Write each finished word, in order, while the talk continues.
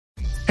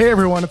Hey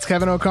everyone, it's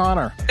Kevin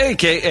O'Connor.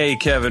 A.K.A.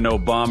 Kevin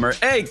O'Bomber,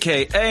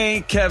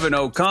 A.K.A. Kevin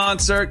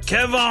O'Concert,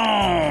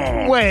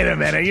 Kevin! Wait a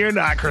minute, you're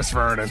not Chris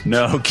Vernon.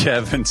 No,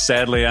 Kevin,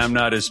 sadly I'm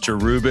not as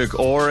cherubic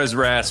or as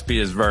raspy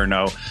as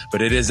Verno,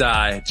 but it is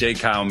I, J.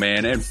 Kyle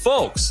Man. And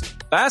folks,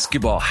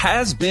 basketball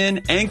has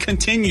been and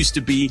continues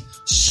to be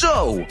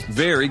so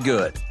very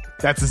good.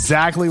 That's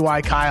exactly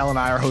why Kyle and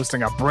I are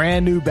hosting a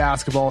brand new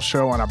basketball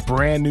show on a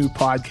brand new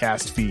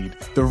podcast feed,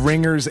 The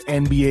Ringers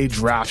NBA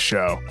Draft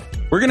Show.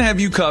 We're going to have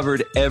you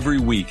covered every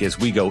week as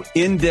we go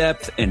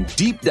in-depth and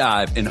deep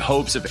dive in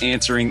hopes of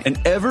answering an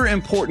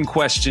ever-important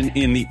question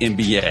in the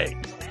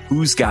NBA.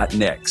 Who's got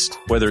next?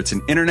 Whether it's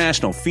an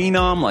international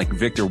phenom like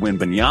Victor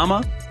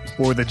Wembanyama,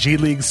 or the G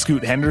League's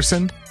Scoot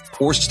Henderson,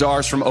 or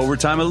stars from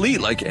Overtime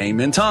Elite like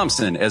Amen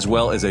Thompson, as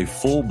well as a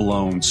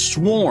full-blown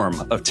swarm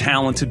of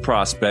talented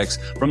prospects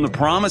from the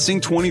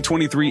promising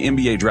 2023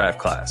 NBA draft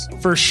class.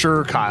 For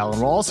sure, Kyle.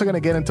 And we're also going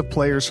to get into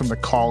players from the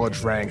college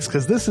ranks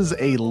because this is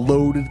a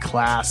loaded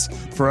class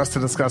for us to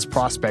discuss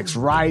prospects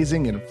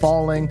rising and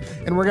falling.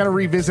 And we're going to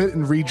revisit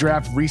and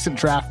redraft recent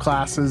draft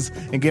classes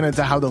and get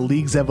into how the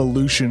league's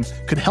evolution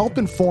could help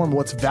inform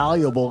what's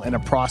valuable in a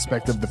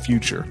prospect of the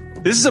future.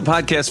 This is a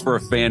podcast for a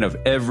fan of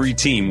every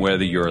team,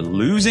 whether you're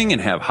losing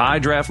and have high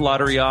draft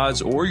lottery odds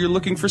or you're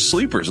looking for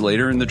sleepers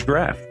later in the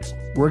draft.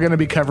 We're going to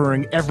be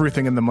covering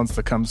everything in the months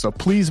to come, so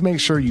please make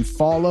sure you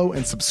follow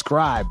and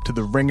subscribe to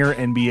the Ringer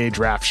NBA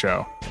Draft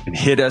Show. And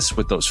hit us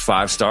with those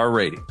 5-star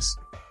ratings.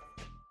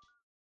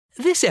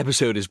 This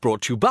episode is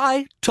brought to you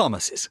by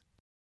Thomas's.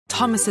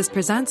 Thomas's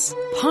presents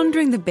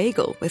Pondering the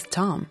Bagel with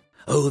Tom.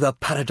 Oh, the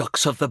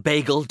paradox of the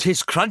bagel.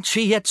 'Tis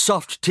crunchy yet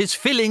soft, 'tis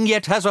filling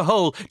yet has a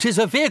hole. 'Tis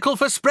a vehicle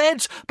for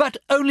spreads, but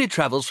only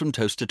travels from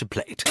toaster to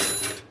plate.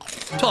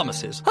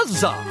 Thomas's,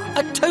 huzzah,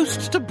 a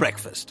toast to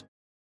breakfast.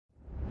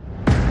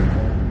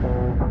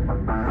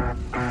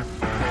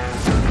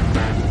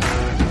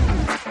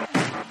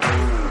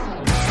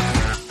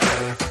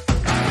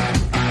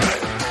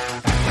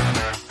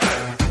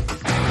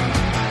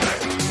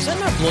 Does that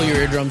not blow your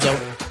eardrums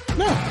out?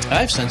 No.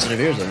 I have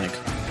sensitive ears, I think.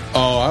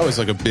 Oh, I was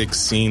like a big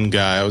scene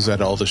guy. I was at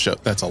all the show.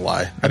 That's a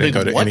lie. I didn't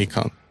go to any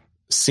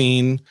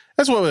scene.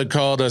 That's what they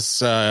called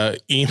us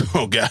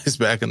emo guys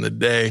back in the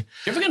day.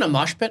 You ever get in a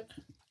mosh pit?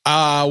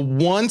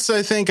 Once,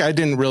 I think. I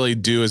didn't really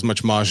do as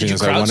much moshing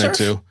as I wanted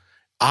to.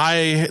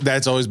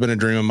 That's always been a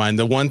dream of mine.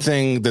 The one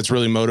thing that's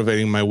really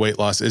motivating my weight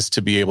loss is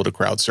to be able to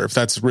crowd surf.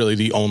 That's really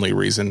the only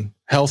reason.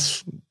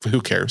 Health, who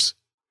cares?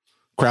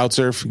 Crowd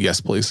surf,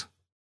 yes, please.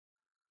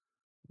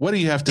 What do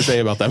you have to say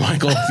about that,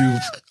 Michael?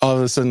 You've all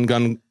of a sudden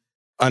gone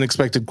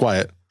unexpected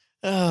quiet.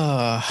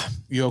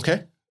 You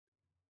okay?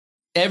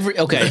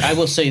 I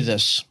will say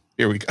this.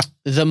 Here we go.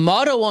 The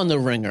motto on the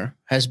Ringer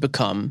has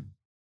become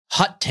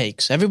hot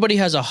takes. Everybody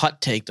has a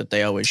hot take that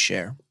they always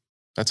share.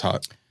 That's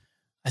hot.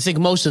 I think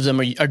most of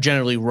them are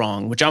generally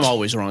wrong, which I'm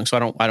always wrong,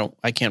 so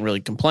I can't really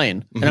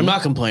complain. And I'm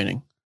not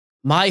complaining.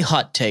 My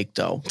hot take,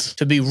 though,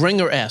 to be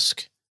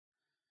Ringer-esque,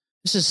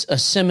 this is a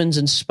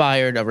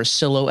Simmons-inspired, a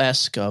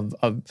Russillo-esque.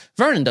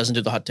 Vernon doesn't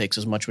do the hot takes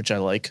as much, which I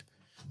like.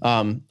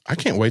 I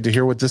can't wait to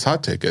hear what this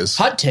hot take is.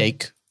 Hot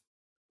take,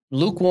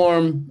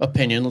 lukewarm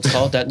opinion. Let's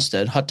call it that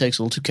instead. Hot take's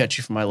a little too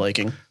catchy for my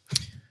liking.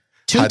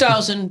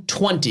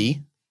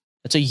 2020,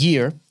 that's a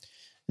year.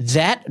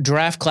 That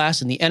draft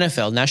class in the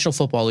NFL, National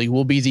Football League,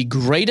 will be the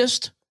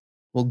greatest,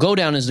 will go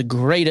down as the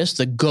greatest,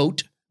 the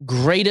GOAT,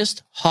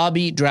 greatest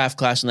hobby draft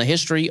class in the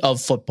history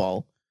of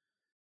football.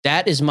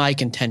 That is my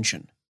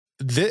contention.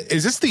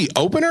 Is this the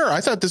opener?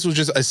 I thought this was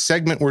just a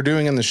segment we're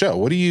doing in the show.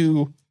 What do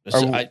you...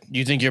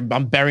 You think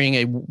I'm burying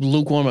a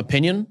lukewarm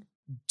opinion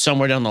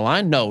somewhere down the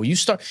line? No, you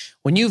start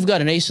when you've got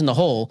an ace in the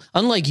hole.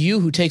 Unlike you,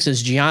 who takes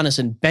his Giannis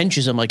and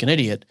benches him like an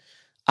idiot,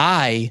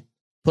 I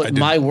put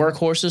my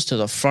workhorses to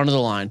the front of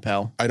the line,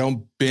 pal. I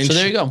don't bench so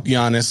there you go.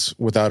 Giannis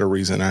without a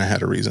reason. I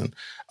had a reason.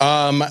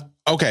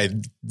 Okay,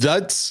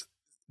 that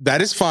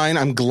is fine.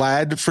 I'm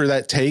glad for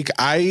that take.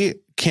 I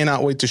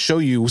cannot wait to show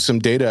you some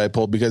data I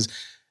pulled because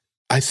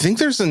I think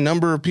there's a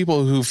number of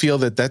people who feel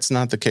that that's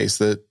not the case,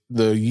 that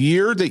the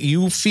year that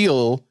you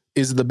feel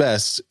is the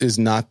best is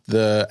not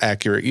the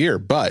accurate year.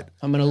 But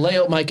I'm going to lay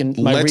out my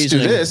reasoning. Let's do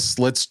this.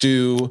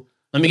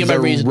 Let me get my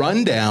reason.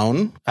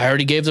 Rundown. I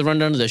already gave the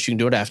rundown of this. You can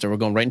do it after. We're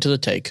going right into the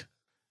take.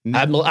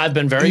 I've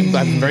been very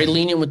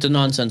lenient with the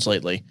nonsense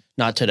lately.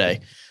 Not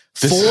today.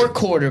 4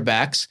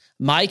 quarterbacks.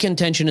 My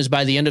contention is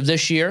by the end of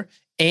this year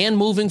and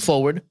moving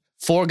forward,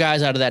 4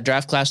 guys out of that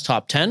draft class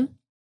top 10.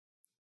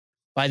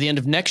 By the end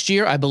of next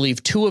year, I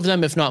believe 2 of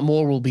them, if not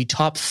more, will be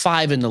top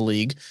 5 in the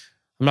league.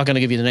 I'm not going to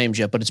give you the names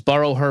yet, but it's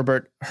Burrow,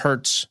 Herbert,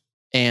 Hurts,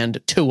 and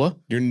Tua.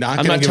 I'm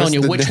not telling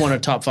you which one are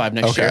top 5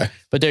 next year,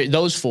 but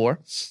those 4.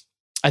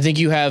 I think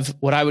you have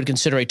what I would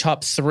consider a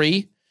top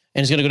 3,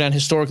 and is going to go down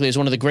historically as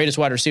one of the greatest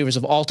wide receivers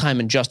of all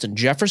time in Justin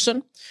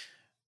Jefferson.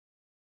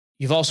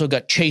 You've also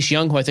got Chase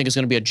Young, who I think is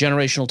going to be a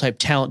generational type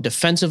talent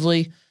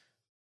defensively,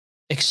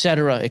 et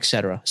cetera, et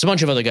cetera. It's a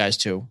bunch of other guys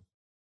too.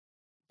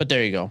 But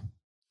there you go.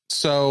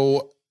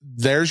 So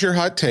there's your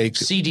hot take.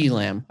 CD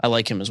Lamb. I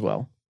like him as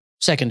well.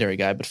 Secondary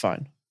guy, but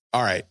fine.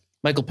 All right.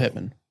 Michael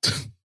Pittman.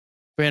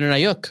 Brandon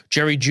Ayuk,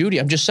 Jerry Jeudy.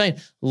 I'm just saying,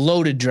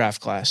 loaded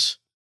draft class.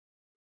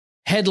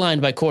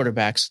 Headlined by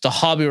quarterbacks. The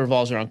hobby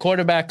revolves around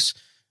quarterbacks.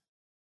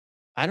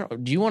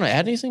 Do you want to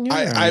add anything here?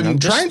 I'm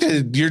trying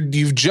to.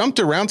 You've jumped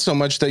around so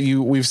much that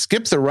we've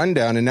skipped the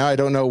rundown, and now I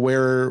don't know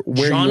where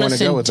you want to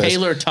go with this. Jonathan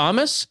Taylor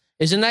Thomas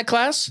is in that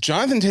class.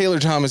 Jonathan Taylor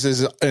Thomas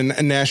is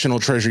a national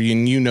treasure,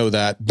 and you know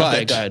that. But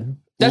okay, go ahead.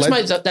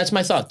 That's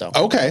my thought, though.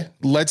 Okay,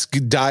 let's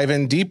dive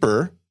in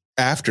deeper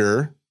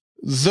after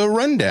the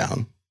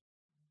rundown.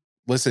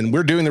 Listen,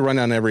 we're doing the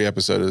rundown every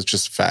episode. It's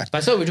just a fact. I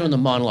thought we were doing the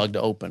monologue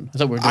to open.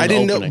 I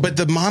didn't know, but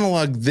the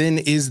monologue then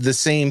is the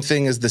same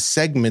thing as the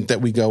segment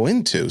that we go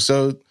into.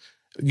 So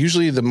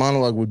usually the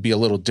monologue would be a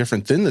little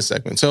different than the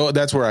segment. So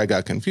that's where I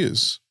got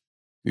confused.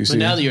 But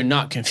now that you're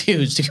not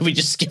confused, can we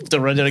just skip the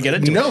rundown and get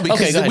into it? No,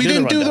 because we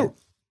didn't do the...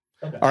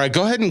 Okay. All right,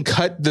 go ahead and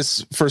cut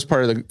this first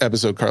part of the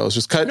episode, Carlos.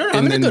 Just cut. No,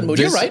 I'm in a good mood.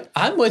 You're right.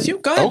 I'm with you.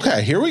 Go ahead.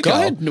 Okay, here we go. Go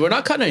ahead. We're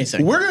not cutting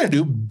anything. We're going to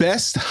do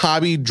best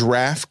hobby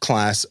draft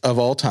class of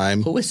all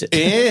time. Who is it?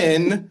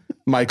 In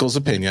Michael's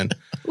opinion.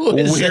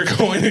 We're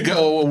going to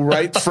go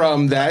right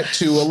from that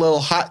to a little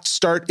hot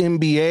start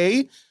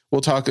NBA. We'll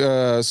talk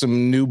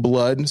some new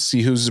blood,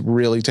 see who's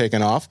really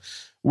taken off.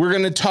 We're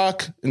going to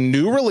talk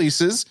new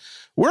releases.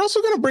 We're also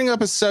going to bring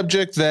up a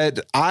subject that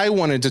I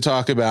wanted to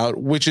talk about,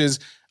 which is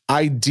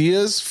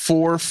ideas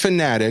for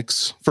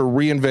fanatics for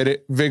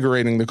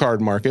reinvigorating the card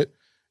market.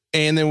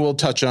 And then we'll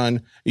touch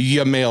on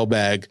your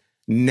mailbag.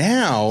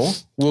 Now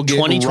we'll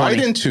get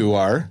right into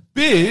our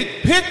big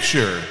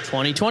picture.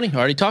 2020.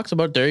 Already talked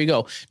about it. There you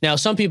go. Now,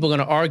 some people are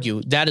going to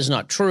argue that is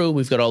not true.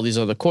 We've got all these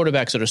other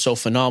quarterbacks that are so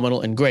phenomenal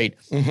and great.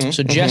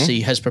 So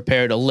Jesse has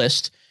prepared a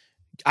list.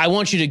 I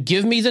want you to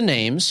give me the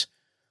names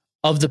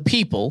of the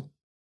people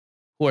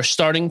who are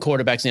starting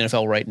quarterbacks in the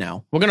NFL right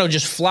now. We're going to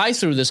just fly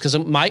through this because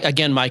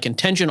my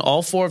contention,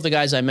 all four of the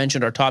guys I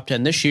mentioned are top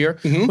 10 this year,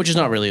 which is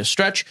not really a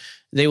stretch.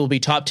 They will be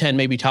top 10,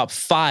 maybe top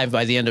 5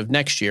 by the end of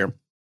next year,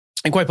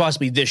 and quite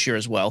possibly this year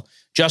as well.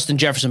 Justin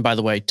Jefferson, by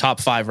the way, top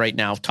 5 right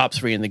now, top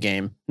 3 in the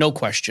game, no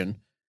question.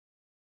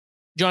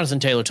 Jonathan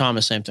Taylor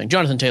Thomas, same thing.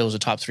 Jonathan Taylor's a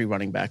top 3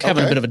 running back.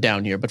 Having a bit of a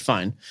down year, but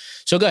fine.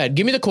 So go ahead.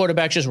 Give me the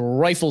quarterbacks. Just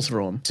rifle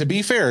through them. To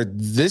be fair,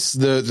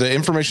 the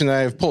information that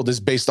I have pulled is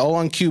based all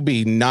on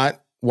QB, not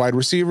wide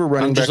receiver,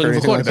 running back, or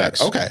anything like that.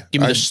 Okay.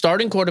 Give me the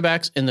starting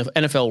quarterbacks in the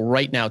NFL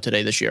right now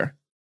today this year.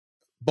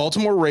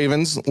 Baltimore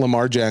Ravens,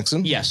 Lamar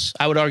Jackson. Yes.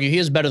 I would argue he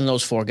is better than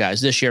those 4 guys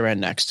this year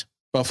and next.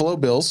 Buffalo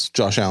Bills,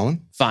 Josh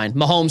Allen. Fine.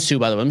 Mahomes too,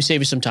 by the way. Let me save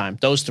you some time.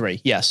 Those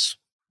 3. Yes.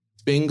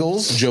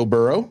 Bengals, Joe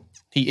Burrow.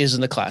 He is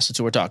in the class. That's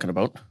what we're talking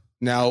about.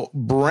 Now,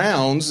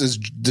 Browns is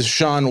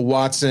Deshaun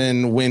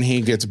Watson when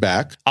he gets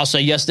back. I'll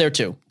say yes there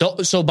too.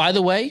 So by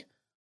the way,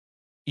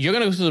 you're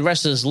going to go through the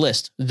rest of this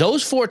list.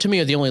 Those 4 to me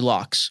are the only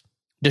locks.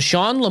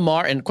 Deshaun,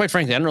 Lamar, and quite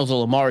frankly, I don't know if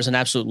Lamar is an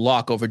absolute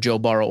lock over Joe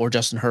Burrow or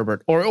Justin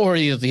Herbert or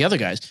either of the other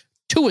guys.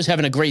 Tua is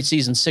having a great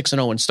season,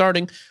 6-0 and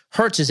starting.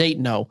 Hurts is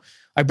 8-0.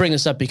 I bring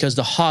this up because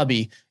the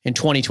hobby in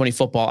 2020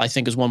 football, I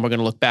think, is one we're going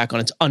to look back on.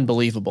 It's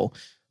unbelievable.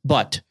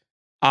 But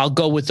I'll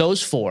go with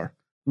those 4.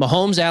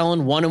 Mahomes,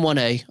 Allen, 1 and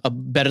 1A,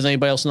 better than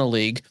anybody else in the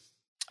league.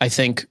 I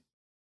think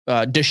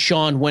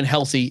Deshaun, when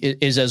healthy,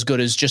 is as good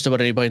as just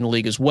about anybody in the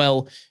league as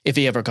well, if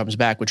he ever comes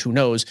back, which who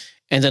knows.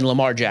 And then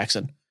Lamar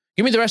Jackson.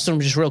 Give me the rest of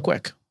them just real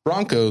quick.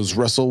 Broncos,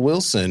 Russell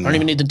Wilson. I don't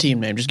even need the team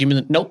name. Just give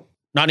me nope,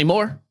 not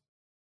anymore.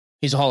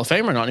 He's a Hall of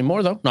Famer. Not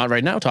anymore, though. Not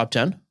right now. Top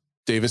 10.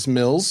 Davis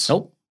Mills.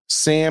 Nope.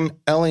 Sam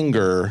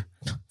Ellinger.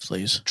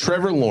 Please.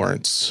 Trevor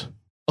Lawrence.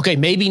 Okay,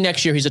 maybe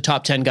next year he's a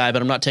top 10 guy,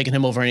 but I'm not taking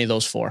him over any of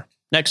those 4.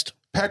 Next.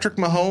 Patrick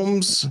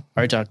Mahomes.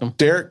 Already talked to him.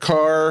 Derek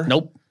Carr.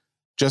 Nope.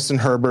 Justin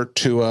Herbert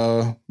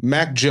to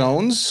Mac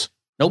Jones.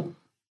 Nope.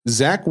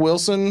 Zach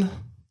Wilson.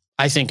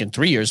 I think in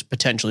 3 years,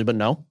 potentially, but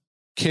no.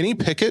 Kenny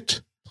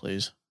Pickett.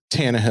 Please.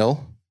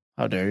 Tannehill.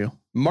 How dare you?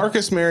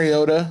 Marcus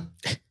Mariota.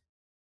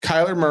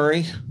 Kyler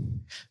Murray.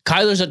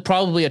 Kyler's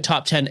probably a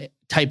top 10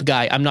 type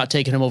guy. I'm not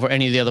taking him over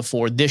any of the other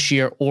 4 this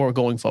year or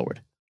going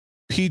forward.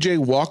 PJ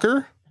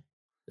Walker.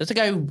 That's the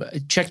guy who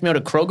checked me out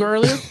at Kroger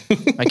earlier?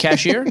 My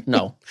cashier?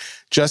 No.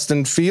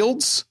 Justin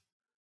Fields.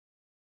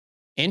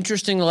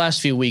 Interesting the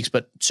last few weeks,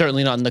 but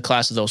certainly not in the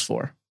class of those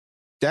 4.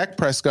 Dak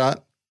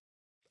Prescott.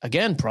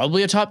 Again,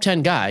 probably a top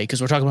 10 guy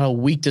because we're talking about how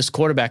weak this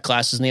quarterback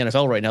class is in the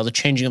NFL right now, the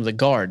changing of the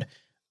guard.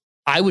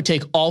 I would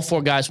take all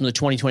 4 guys from the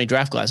 2020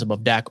 draft class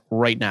above Dak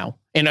right now.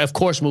 And of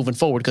course, moving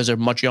forward because they're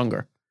much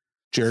younger.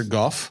 Jared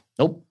Goff.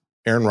 Nope.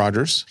 Aaron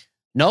Rodgers.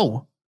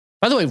 No.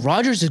 By the way,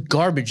 Rodgers is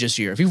garbage this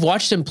year. If you've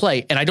watched him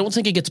play, and I don't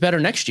think it gets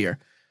better next year,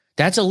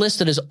 that's a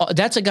list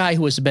that's a guy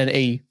who has been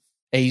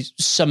a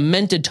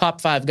cemented top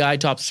 5 guy,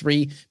 top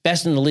 3,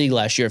 best in the league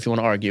last year, if you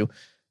want to argue.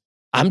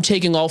 I'm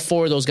taking all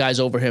 4 of those guys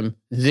over him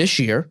this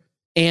year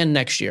and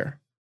next year.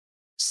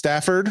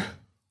 Stafford.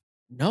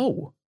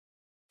 No.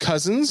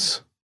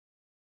 Cousins.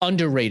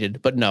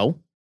 Underrated, but no.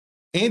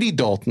 Andy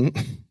Dalton.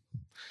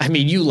 I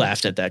mean, you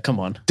laughed at that. Come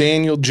on.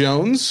 Daniel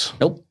Jones.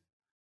 Nope.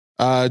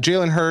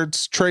 Jalen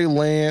Hurts, Trey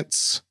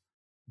Lance,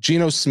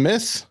 Geno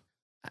Smith.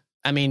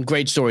 I mean,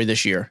 great story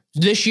this year.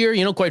 This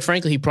year, quite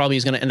frankly, he probably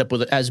is going to end up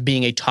with it as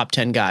being a top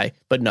 10 guy,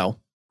 but no.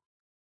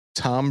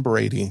 Tom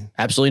Brady.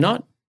 Absolutely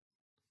not.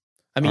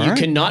 I mean, you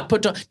cannot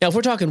put... Now, if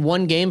we're talking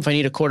one game, if I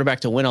need a quarterback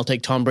to win, I'll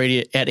take Tom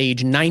Brady at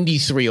age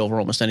 93 over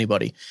almost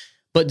anybody.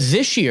 But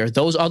this year,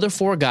 those other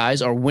 4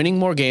 guys are winning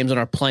more games and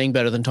are playing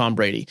better than Tom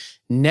Brady.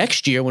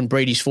 Next year, when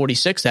Brady's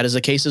 46, that is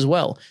the case as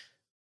well.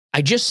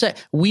 I just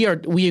said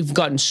we've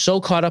gotten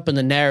so caught up in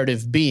the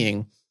narrative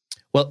being,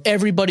 well,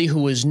 everybody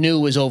who is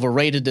new is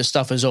overrated. This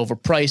stuff is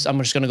overpriced. I'm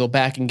just going to go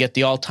back and get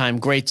the all-time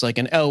greats like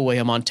an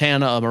Elway, a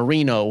Montana, a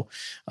Marino,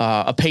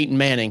 a Peyton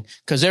Manning,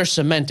 because they're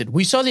cemented.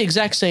 We saw the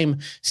exact same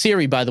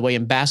theory, by the way,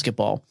 in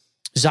basketball.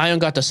 Zion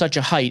got to such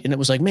a height, and it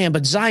was like, man,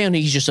 but Zion,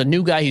 he's just a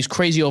new guy. He's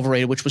crazy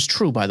overrated, which was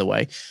true, by the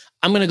way.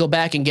 I'm going to go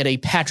back and get a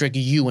Patrick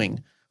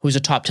Ewing, who's a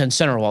top 10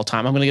 center of all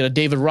time. I'm going to get a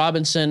David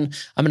Robinson.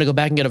 I'm going to go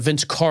back and get a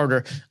Vince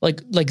Carter.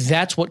 Like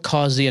that's what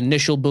caused the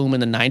initial boom in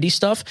the 90s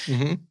stuff.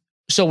 Mm-hmm.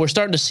 So we're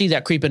starting to see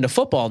that creep into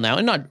football now,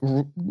 and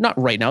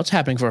not right now. It's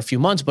happening for a few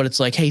months, but it's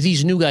like, hey,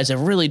 these new guys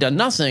have really done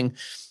nothing,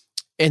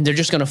 and they're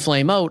just going to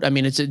flame out. I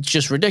mean, it's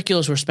just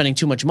ridiculous. We're spending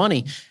too much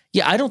money.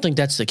 Yeah, I don't think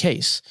that's the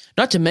case.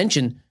 Not to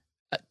mention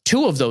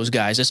 2 of those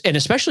guys, and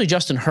especially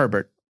Justin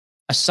Herbert,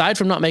 aside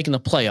from not making the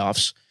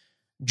playoffs,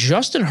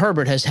 Justin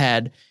Herbert has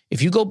had,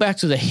 if you go back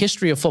to the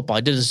history of football,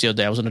 I did this the other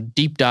day. I was in a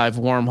deep dive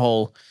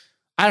wormhole.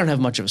 I don't have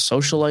much of a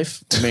social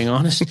life, to being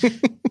honest.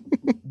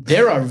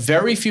 There are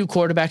very few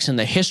quarterbacks in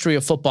the history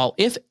of football,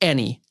 if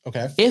any,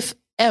 if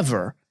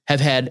ever,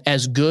 have had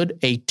as good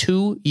a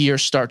 2-year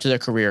start to their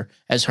career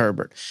as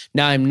Herbert.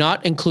 Now, I'm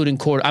not including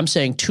I'm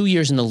saying 2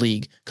 years in the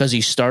league because he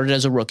started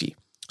as a rookie.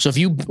 So if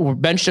you were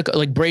benched,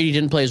 like Brady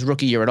didn't play his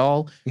rookie year at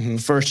all,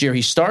 first year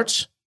he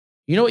starts.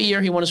 You know what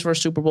year he won his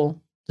first Super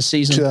Bowl? The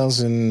season?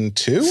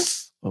 2002?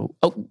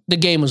 Oh, the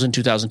game was in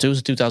 2002. It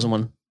was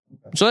 2001.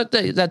 So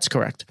that's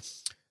correct.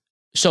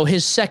 So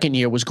his second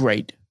year was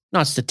great.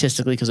 Not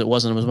statistically because it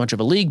wasn't as much of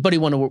a league, but he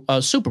won a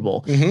Super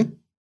Bowl. Mm-hmm.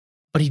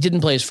 But he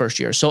didn't play his first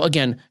year. So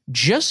again,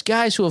 just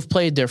guys who have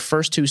played their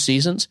first 2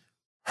 seasons,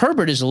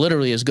 Herbert is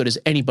literally as good as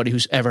anybody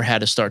who's ever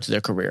had a start to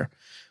their career.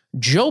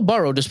 Joe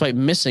Burrow, despite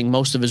missing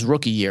most of his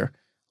rookie year,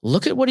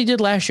 look at what he did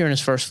last year in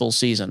his first full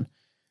season.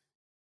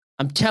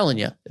 I'm telling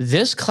you,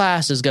 this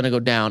class is going to go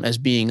down as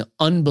being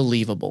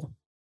unbelievable.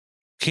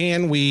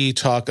 Can we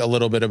talk a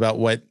little bit about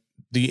what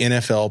the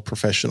NFL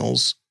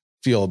professionals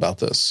feel about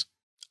this?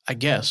 I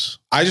guess.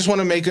 I just want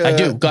to make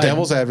a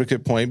devil's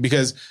advocate point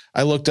because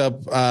I looked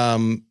up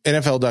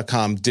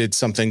NFL.com did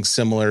something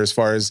similar as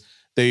far as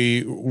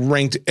they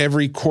ranked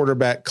every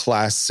quarterback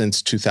class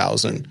since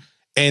 2000.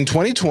 And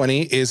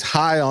 2020 is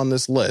high on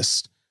this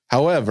list.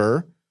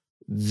 However,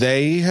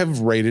 they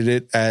have rated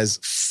it as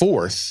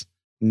 4th,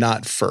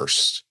 not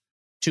 1st.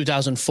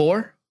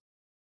 2004?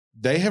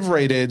 They have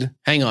rated...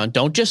 Hang on,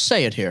 don't just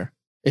say it here.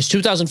 Is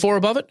 2004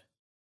 above it?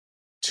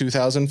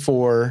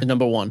 2004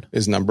 number 1.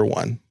 Is number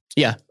 1.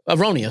 Yeah,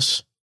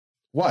 erroneous.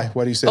 Why?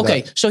 Why do you say that?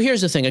 Okay, so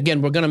here's the thing.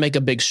 Again, we're going to make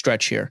a big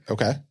stretch here.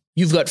 Okay.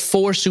 You've got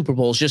 4 Super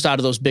Bowls just out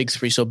of those big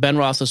 3. So Ben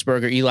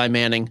Roethlisberger, Eli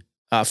Manning,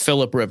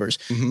 Phillip Rivers.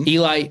 Mm-hmm.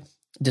 Eli,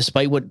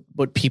 despite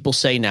what people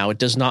say now, it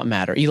does not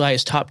matter. Eli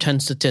is top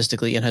 10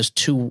 statistically and has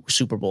 2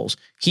 Super Bowls.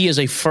 He is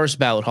a first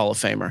ballot Hall of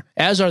Famer,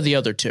 as are the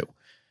other 2.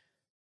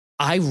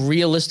 I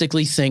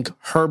realistically think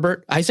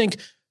Herbert, I think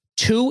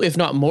 2, if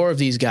not more of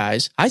these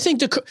guys, I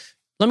think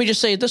let me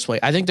just say it this way.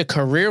 I think the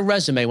career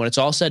resume, when it's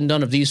all said and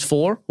done, of these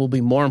 4 will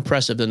be more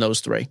impressive than those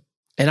 3.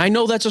 And I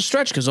know that's a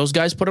stretch because those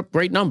guys put up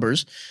great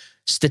numbers.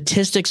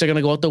 Statistics are going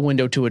to go out the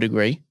window to a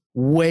degree.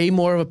 Way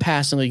more of a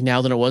passing league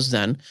now than it was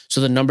then. So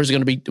the numbers are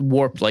going to be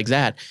warped like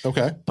that.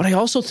 Okay. But I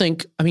also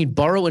think,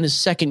 Burrow in his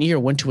second year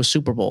went to a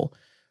Super Bowl.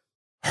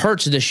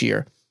 Hurts this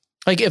year.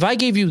 Like if I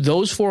gave you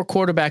those 4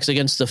 quarterbacks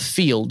against the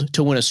field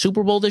to win a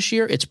Super Bowl this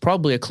year, it's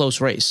probably a close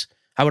race.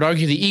 I would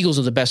argue the Eagles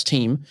are the best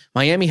team.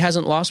 Miami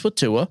hasn't lost with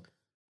Tua.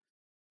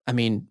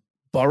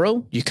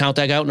 Burrow, you count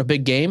that out in a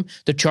big game.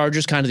 The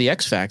Chargers kind of the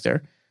X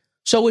factor.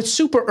 So it's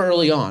super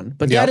early on,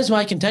 but that is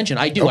my contention.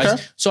 I do.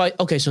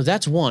 Okay. So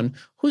that's one.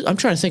 I'm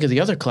trying to think of the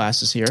other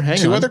classes here. Hang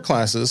on. 2 other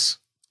classes.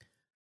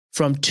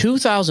 From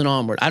 2000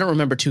 onward. I don't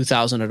remember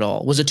 2000 at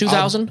all. Was it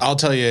 2000? I'll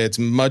tell you, it's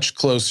much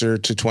closer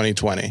to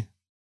 2020.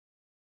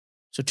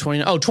 So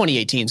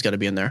 2018's got to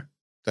be in there.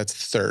 That's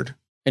 3rd.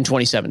 In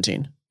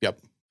 2017. Yep.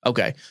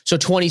 Okay. So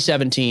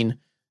 2017,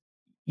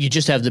 you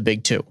just have the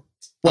big 2.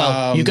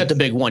 Well, you got the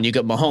big 1. You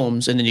got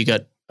Mahomes, and then you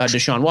got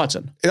Deshaun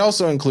Watson. It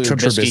also includes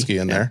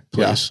Trubisky in there.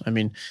 Please.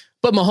 Yeah.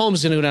 But Mahomes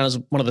is going to go down as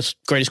one of the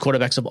greatest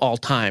quarterbacks of all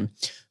time.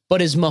 But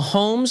is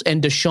Mahomes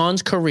and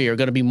Deshaun's career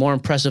going to be more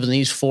impressive than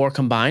these 4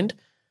 combined?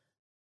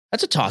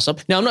 That's a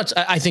toss-up. Now,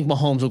 I think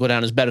Mahomes will go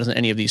down as better than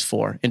any of these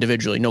 4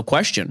 individually, no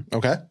question.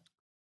 Okay.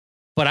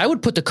 But I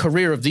would put the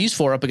career of these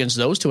 4 up against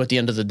those 2 at the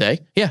end of the day.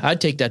 Yeah, I'd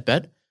take that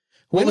bet.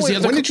 When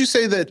did you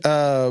say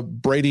that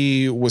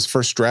Brady was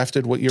first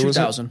drafted? What year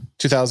 2000. was it?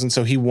 2000.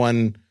 So he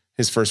won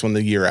his first one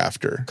the year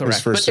after.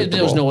 Correct. But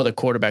there was no other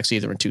quarterbacks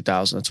either in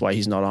 2000. That's why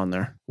he's not on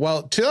there.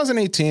 Well,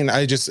 2018,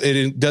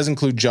 it does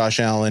include Josh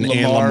Allen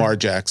and Lamar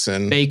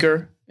Jackson.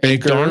 Baker.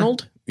 And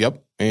Darnold?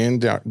 Yep. And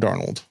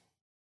Darnold.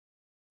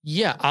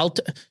 Yeah,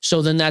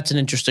 so then that's an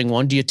interesting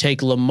one. Do you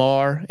take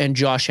Lamar and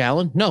Josh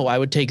Allen? No, I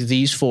would take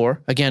these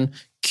 4. Again,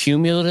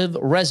 cumulative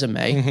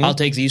resume. Mm-hmm. I'll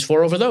take these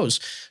 4 over those.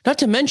 Not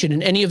to mention,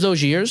 in any of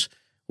those years,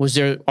 was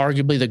there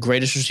arguably the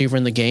greatest receiver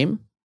in the game,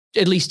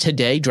 at least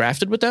today,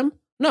 drafted with them?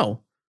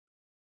 No.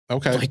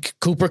 Okay. Like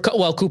Cooper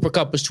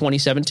Kupp was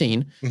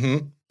 2017,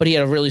 but he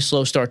had a really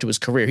slow start to his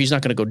career. He's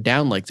not going to go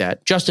down like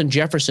that. Justin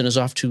Jefferson is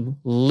off to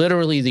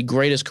literally the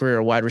greatest career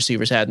a wide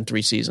receiver's had in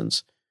 3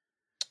 seasons.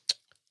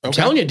 I'm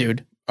telling you,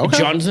 dude. Okay.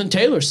 Jonathan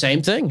Taylor,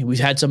 same thing. We've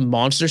had some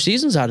monster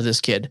seasons out of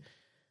this kid.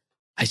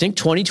 I think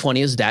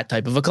 2020 is that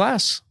type of a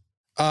class.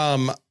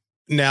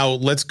 Now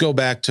let's go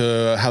back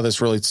to how this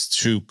relates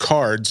to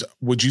cards.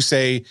 Would you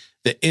say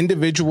the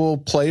individual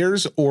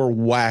players or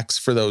wax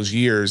for those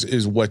years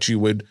is what you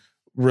would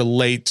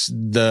relate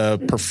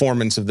the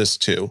performance of this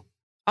to?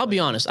 I'll be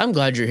honest. I'm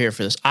glad you're here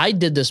for this. I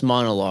did this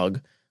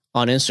monologue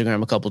on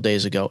Instagram a couple of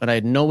days ago, and I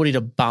had nobody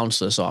to bounce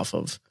this off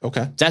of.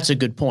 Okay. That's a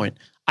good point.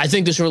 I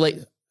think this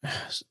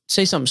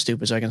say something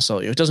stupid so I can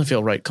insult you. It doesn't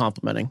feel right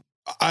complimenting.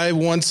 I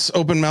once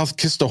open mouth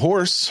kissed a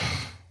horse.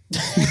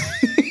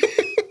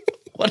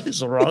 What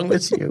is wrong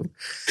with you?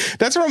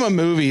 That's from a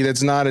movie.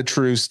 That's not a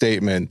true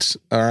statement.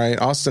 All right.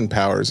 Austin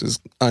Powers is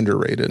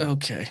underrated.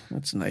 Okay.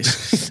 That's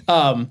nice.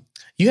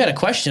 You had a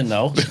question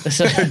though.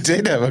 I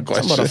did have a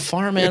question. Talking about a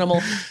farm animal.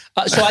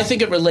 So I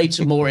think it relates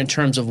more in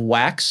terms of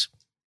wax.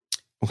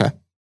 Okay.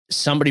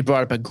 Somebody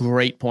brought up a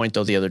great point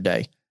though the other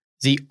day.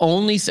 The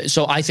only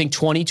so I think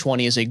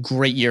 2020 is a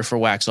great year for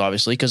wax,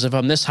 obviously, because if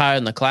I'm this high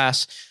in the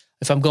class,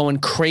 if I'm going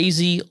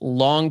crazy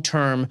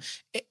long-term,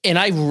 and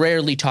I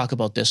rarely talk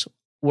about this,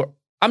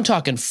 I'm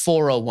talking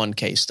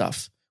 401k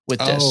stuff with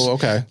this. Oh,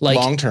 okay. Like,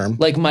 long-term.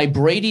 Like my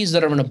Brady's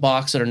that are in a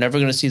box that are never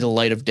going to see the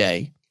light of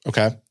day.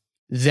 Okay.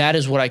 That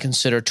is what I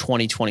consider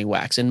 2020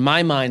 wax. In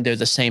my mind, they're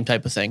the same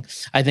type of thing.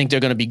 I think they're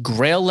going to be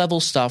grail level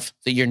stuff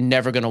that you're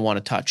never going to want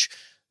to touch.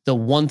 The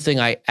one thing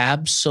I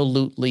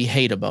absolutely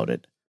hate about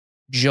it,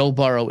 Joe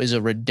Burrow is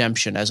a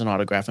redemption as an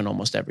autograph in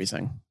almost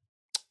everything.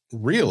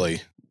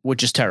 Really?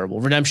 Which is terrible.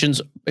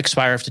 Redemptions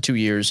expire after 2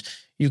 years.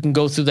 You can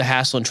go through the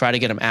hassle and try to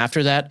get them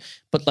after that.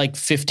 But like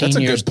 15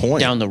 years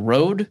down the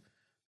road,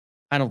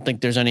 I don't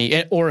think there's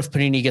any, or if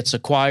Panini gets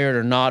acquired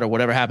or not, or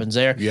whatever happens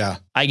there. Yeah.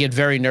 I get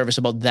very nervous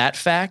about that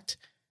fact.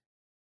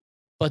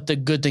 But the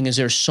good thing is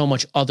there's so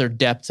much other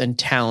depth and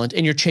talent,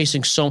 and you're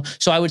chasing so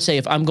I would say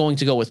if I'm going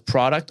to go with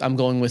product, I'm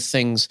going with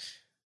things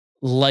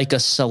like a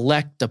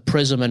Select, a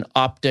Prism, an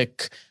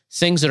Optic,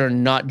 things that are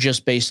not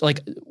just based, like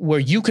where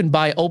you can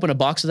open a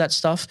box of that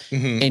stuff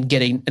and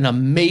get an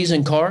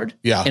amazing card,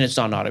 and it's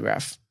not an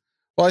autograph.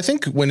 Well, I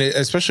think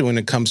especially when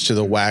it comes to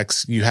the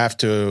wax, you have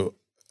to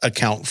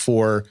account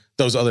for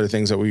those other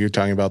things that we were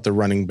talking about, the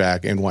running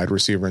back and wide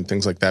receiver and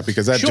things like that,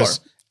 because that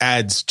just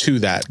adds to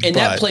that. And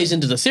that plays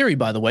into the theory,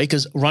 by the way,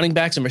 because running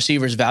backs and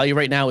receivers value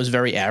right now is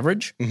very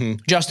average.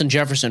 Justin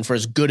Jefferson, for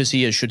as good as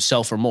he is, should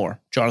sell for more.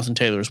 Jonathan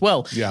Taylor as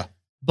well. Yeah.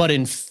 But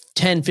in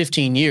 10,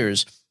 15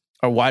 years,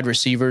 are wide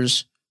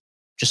receivers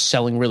just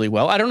selling really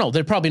well? I don't know.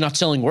 They're probably not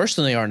selling worse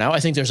than they are now. I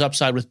think there's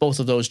upside with both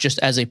of those just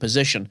as a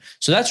position.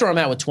 So that's where I'm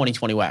at with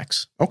 2020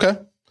 wax. Okay.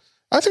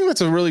 I think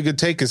that's a really good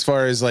take as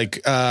far as like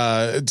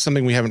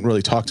something we haven't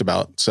really talked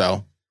about.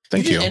 So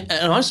thank you. And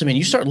honestly, man,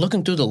 you start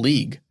looking through the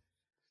league.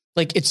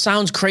 Like it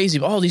sounds crazy.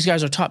 Oh, these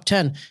guys are top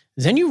 10.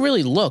 Then you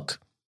really look.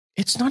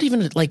 It's not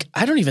even like,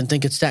 I don't even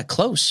think it's that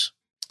close.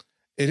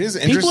 It is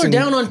interesting. People are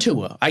down on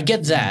Tua. I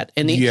get that.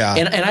 And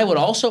and I would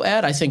also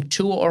add, I think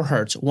Tua or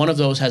Hurts, one of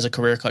those has a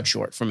career cut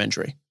short from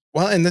injury.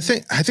 Well, and I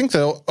think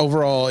the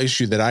overall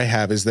issue that I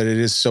have is that it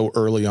is so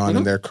early on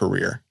in their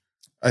career.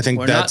 I think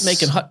we're not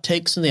making hot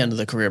takes in the end of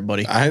the career,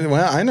 buddy.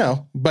 I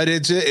know, but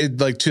it's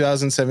like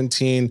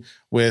 2017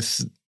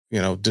 with,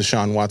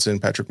 Deshaun Watson,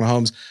 Patrick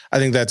Mahomes. I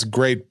think that's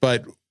great.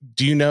 But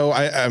do you know,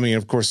 I mean,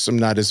 of course, I'm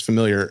not as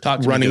familiar.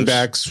 Running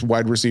backs,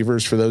 wide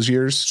receivers for those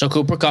years. So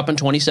Cooper Kupp in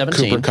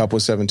 2017. Cooper Kupp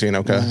was 17.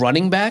 Okay.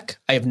 Running back,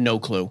 I have no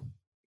clue.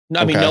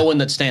 I mean, no one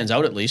that stands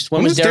out at least.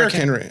 When was Derrick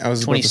Henry? I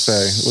was about to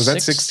say, was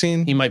that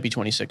 16? He might be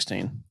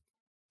 2016.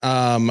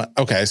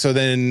 Okay. So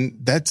then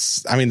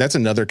that's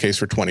another case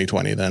for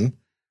 2020 then.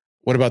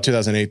 What about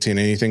 2018?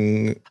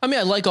 Anything? I mean,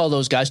 I like all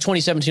those guys.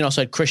 2017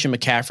 also had Christian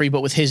McCaffrey,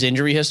 but with his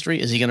injury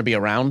history, is he going to be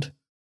around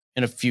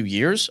in a few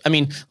years? I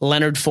mean,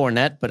 Leonard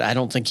Fournette, but I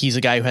don't think he's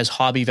a guy who has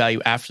hobby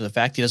value after the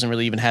fact. He doesn't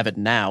really even have it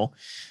now.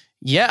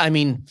 Yeah, I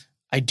mean,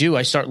 I do.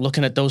 I start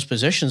looking at those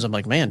positions. I'm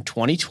like, man,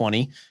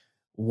 2020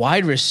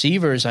 wide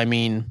receivers. I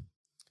mean,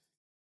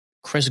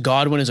 Chris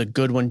Godwin is a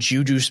good one.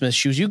 Juju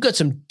Smith-Schuster. You've got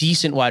some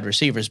decent wide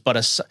receivers,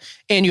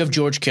 and you have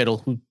George Kittle,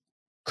 who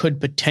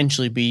could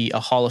potentially be a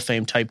Hall of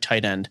Fame type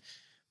tight end,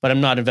 but I'm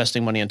not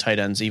investing money on tight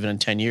ends even in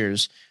 10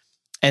 years.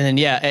 And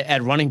then,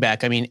 at running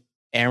back, I mean,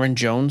 Aaron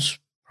Jones,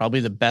 probably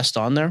the best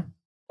on there.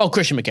 Oh,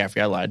 Christian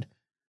McCaffrey, I lied.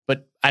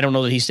 But I don't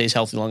know that he stays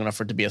healthy long enough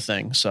for it to be a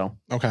thing. So,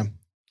 okay.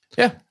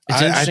 Yeah,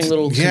 it's an interesting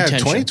little contention.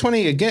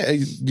 2020,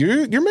 again,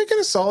 you're making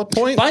a solid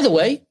point. By the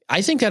way,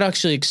 I think that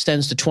actually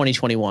extends to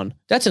 2021.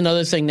 That's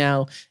another thing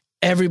now.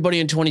 everybody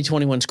in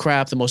 2021's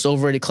crap, the most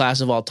overrated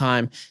class of all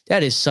time.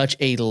 That is such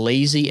a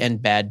lazy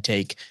and bad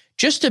take.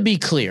 Just to be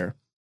clear,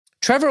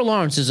 Trevor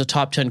Lawrence is a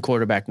top 10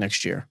 quarterback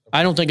next year.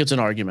 I don't think it's an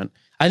argument.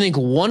 I think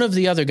one of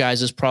the other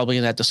guys is probably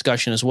in that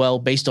discussion as well,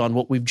 based on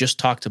what we've just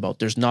talked about.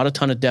 There's not a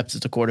ton of depth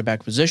at the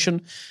quarterback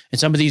position, and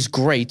some of these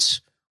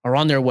greats are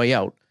on their way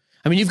out.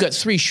 I mean, you've got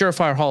 3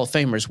 surefire Hall of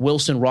Famers,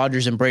 Wilson,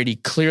 Rodgers, and Brady,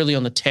 clearly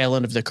on the tail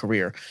end of their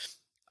career.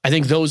 I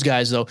think those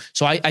guys, though,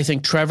 so I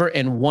think Trevor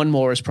and one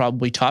more is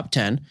probably top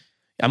 10.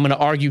 I'm going to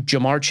argue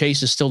Jamar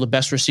Chase is still the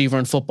best receiver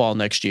in football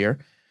next year.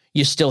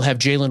 You still have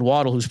Jalen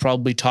Waddle, who's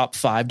probably top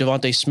 5.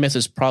 Devontae Smith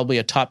is probably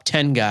a top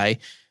 10 guy.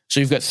 So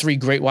you've got 3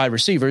 great wide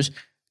receivers.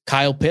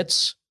 Kyle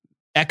Pitts,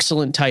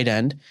 excellent tight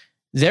end.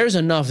 There's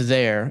enough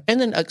there. And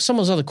then some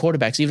of those other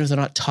quarterbacks, even if they're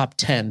not top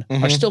 10,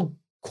 are still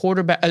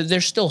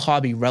they're still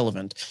hobby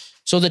relevant.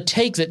 So the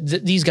take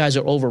that these guys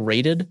are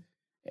overrated,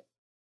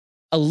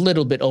 a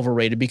little bit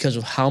overrated because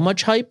of how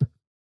much hype.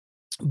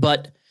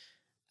 But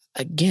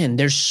again,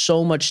 there's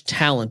so much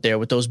talent there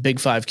with those big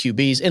 5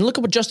 QBs. And look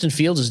at what Justin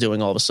Fields is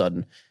doing all of a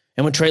sudden.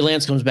 And when Trey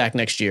Lance comes back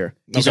next year,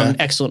 he's on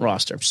an excellent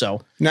roster.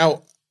 So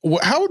now,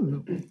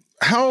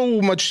 how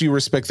much do you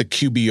respect the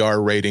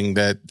QBR rating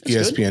that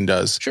ESPN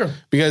does? Sure.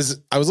 Because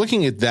I was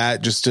looking at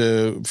that just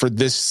for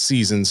this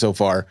season so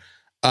far.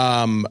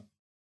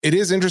 It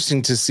is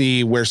interesting to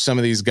see where some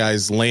of these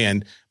guys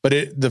land, but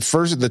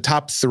the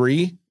top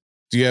 3,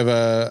 do you have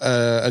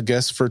a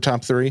guess for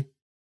top 3?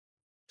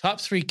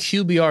 Top 3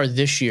 QBR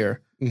this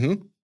year.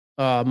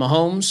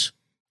 Mahomes.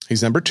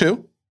 He's number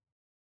 2.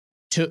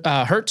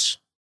 Hurts.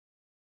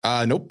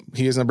 Nope.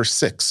 He is number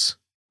 6.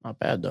 Not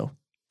bad though.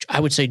 I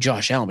would say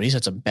Josh Allen, but he's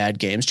had some bad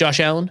games. Josh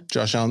Allen.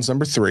 Josh Allen's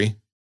number 3.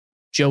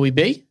 Joey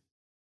B.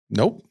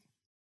 Nope.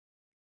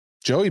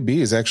 Joey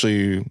B is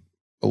actually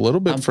a little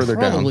bit further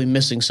down. I'm probably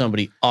missing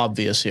somebody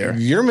obvious here.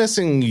 You're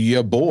missing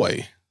your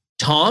boy.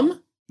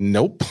 Tom?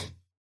 Nope.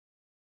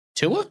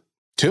 Tua?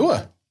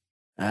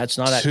 That's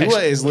not that.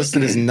 Tua is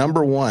listed as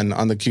number 1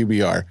 on the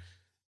QBR.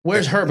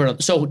 Where's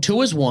Herbert? So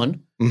Tua's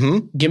 1.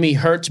 Give me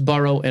Hurts,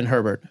 Burrow, and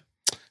Herbert.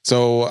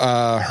 So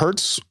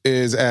Hurts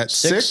is at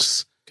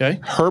 6. Okay.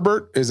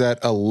 Herbert is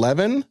at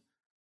 11,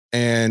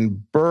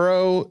 and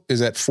Burrow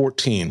is at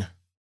 14.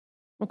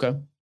 Okay.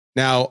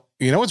 Now,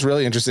 you know what's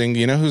really interesting?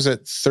 You know who's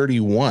at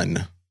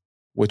 31,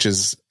 which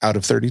is out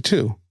of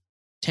 32?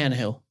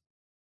 Tannehill.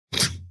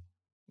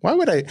 Why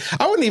would I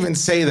wouldn't even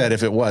say that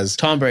if it was.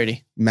 Tom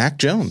Brady. Mac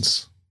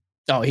Jones.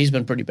 Oh, he's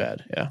been pretty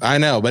bad. Yeah. I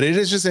know, but it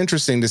is just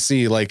interesting to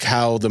see like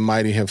how the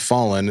mighty have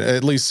fallen,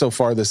 at least so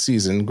far this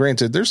season.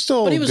 Granted, there's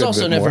still But he was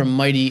also never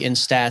mighty in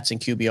stats and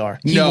QBR.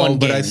 He no, won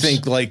but games. I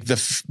think like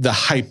the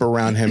hype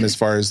around him as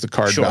far as the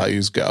card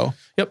values go.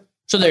 Yep.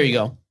 So there you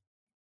go.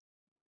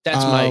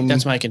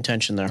 That's my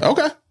contention there.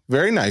 Okay.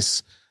 Very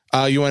nice.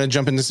 You want to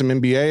jump into some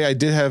NBA? I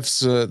did have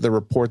the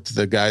report that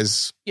the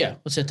guys. Yeah,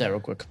 let's hit that real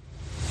quick.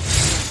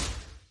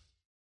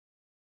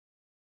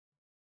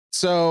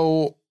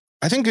 So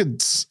I think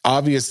it's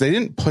obvious they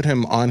didn't put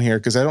him on here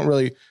because I don't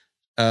really.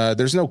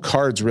 There's no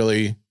cards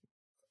really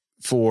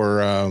for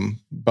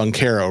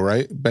Banchero,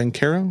 right?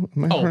 Banchero?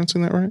 Am I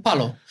pronouncing that right?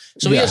 Paulo.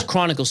 So he has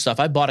Chronicles stuff.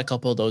 I bought a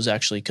couple of those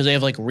actually because they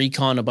have like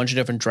Recon, a bunch of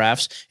different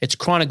drafts. It's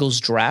Chronicles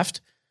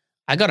draft.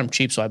 I got them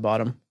cheap, so I bought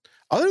them.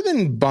 Other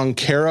than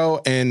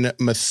Banchero and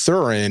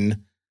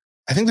Mathurin,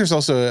 I think there's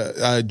also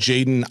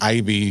Jaden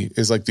Ivey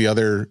is like the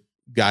other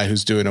guy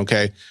who's doing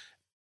okay.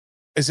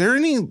 Is there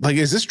any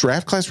is this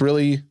draft class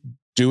really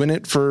doing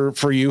it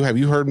for you? Have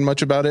you heard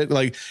much about it?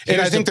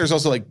 And I think there's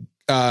also like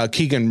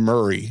Keegan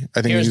Murray.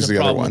 I think he's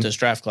the other one. With this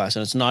draft class,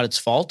 and it's not its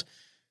fault.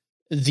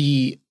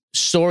 The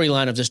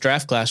storyline of this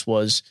draft class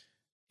was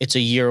it's a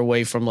year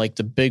away from like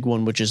the big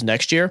one, which is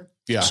next year.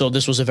 Yeah. So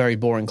this was a very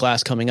boring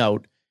class coming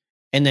out.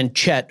 And then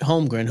Chet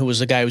Holmgren, who was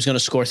the guy who's going to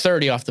score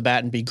 30 off the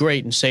bat and be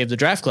great and save the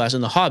draft class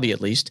in the hobby at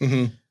least,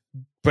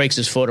 breaks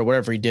his foot or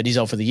whatever he did. He's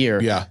out for the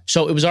year. Yeah.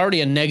 So it was already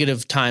a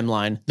negative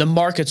timeline. The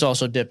market's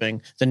also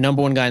dipping. The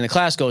number 1 guy in the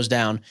class goes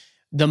down.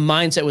 The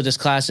mindset with this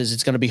class is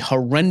it's going to be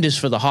horrendous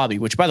for the hobby,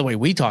 which, by the way,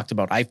 we talked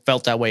about. I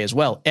felt that way as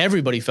well.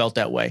 Everybody felt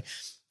that way.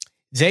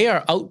 They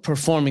are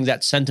outperforming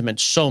that sentiment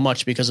so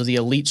much because of the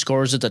elite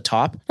scorers at the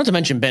top. Not to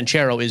mention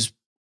Banchero is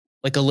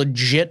like a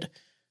legit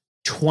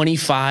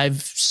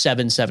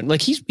 25-7-7.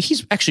 Like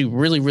he's actually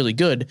really, really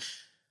good,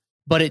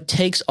 but it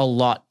takes a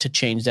lot to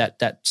change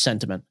that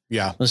sentiment.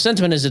 Yeah. The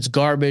sentiment is it's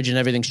garbage and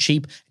everything's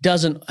cheap.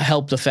 Doesn't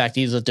help the fact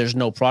either that there's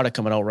no product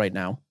coming out right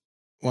now.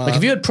 Well, like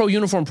if you had pro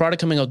uniform product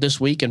coming out this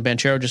week and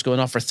Banchero just going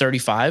off for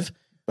 35,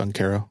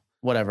 Banchero,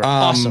 whatever.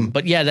 Awesome.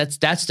 But yeah,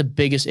 that's the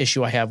biggest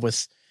issue I have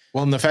with.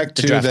 Well, and the fact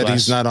too that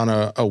he's not on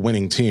a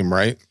winning team,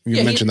 right?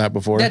 You mentioned that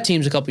before. That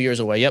team's a couple years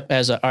away. Yep,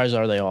 as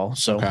are they all.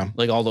 So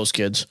like all those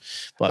kids.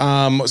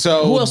 But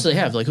so who else do they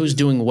have? Like who's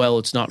doing well?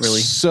 It's not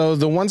really. So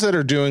the ones that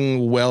are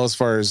doing well as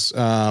far as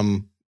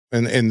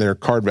in their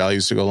card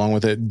values to go along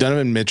with it,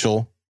 Donovan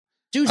Mitchell.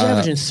 Dude's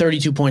averaging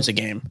 32 points a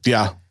game.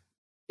 Yeah.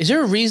 Is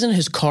there a reason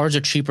his cards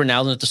are cheaper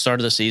now than at the start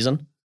of the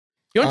season?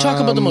 You want to talk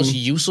about the most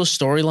useless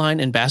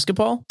storyline in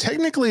basketball?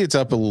 Technically, it's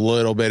up a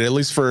little bit, at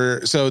least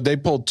so they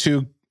pulled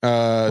 2 Two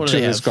of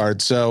his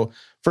cards. So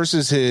first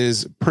is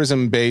his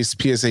Prism Base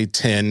PSA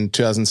 10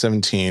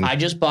 2017. I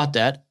just bought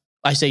that.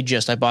 I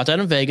bought that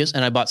in Vegas,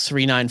 and I bought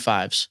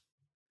 395s.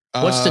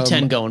 What's the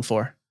 10 going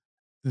for?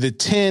 The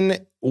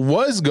 10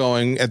 was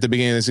going at the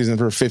beginning of the season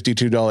for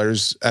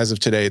 $52. As of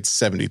today, it's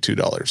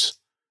 $72.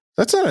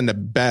 That's not a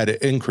bad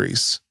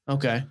increase.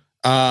 Okay.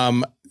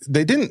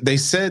 They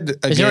said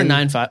again, is there a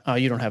 9.5? Oh,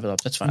 you don't have it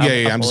up. That's fine.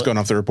 Yeah, I'm just going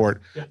off the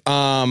report.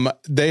 Yeah.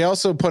 They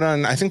also put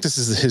on, I think this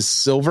is his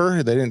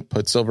silver. They didn't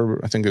put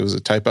silver. I think it was a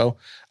typo.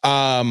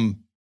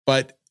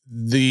 But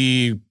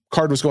the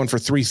card was going for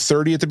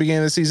 $330 at the beginning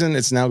of the season.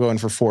 It's now going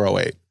for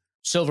 $408.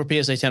 Silver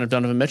PSA 10 of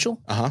Donovan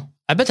Mitchell.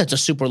 I bet that's a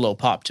super low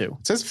pop too.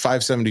 It says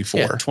 574.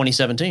 Yeah,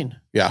 2017.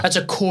 Yeah. That's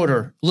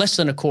less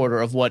than a quarter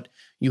of what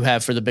you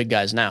have for the big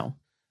guys now.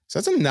 So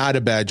that's not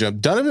a bad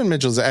jump. Donovan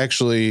Mitchell's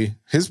actually,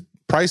 his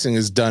pricing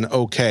is done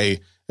okay,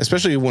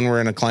 especially when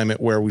we're in a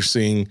climate where we're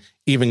seeing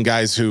even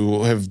guys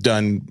who have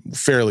done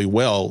fairly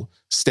well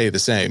stay the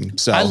same.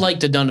 So I like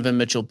the Donovan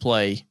Mitchell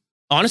play.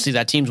 Honestly,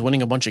 that team's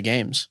winning a bunch of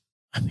games.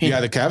 I mean,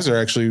 yeah, the Cavs are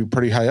actually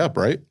pretty high up,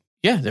 right?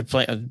 Yeah, they're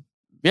playing.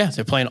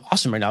 They're playing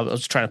awesome right now. I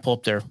was trying to pull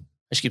up their. I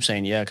just keep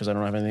saying because I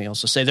don't have anything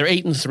else to say. They're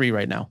 8-3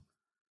 right now.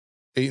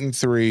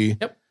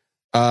 8-3. Yep.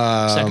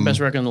 Second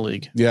best record in the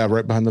league. Yeah,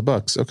 right behind the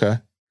Bucks. Okay.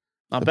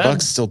 Not the bad.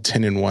 Bucks still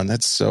 10-1.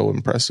 That's so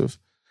impressive.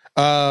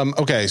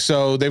 Okay,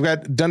 so they've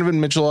got Donovan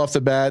Mitchell off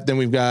the bat. Then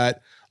we've got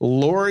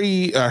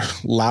Lauri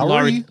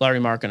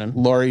Markkanen.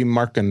 Lauri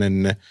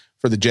Markkanen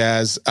for the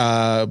Jazz.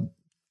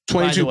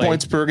 22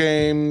 points per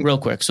game. Real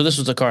quick. So this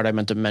was the card I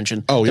meant to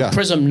mention. Oh, the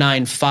Prism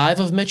 9.5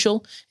 of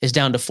Mitchell is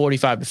down to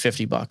 $45 to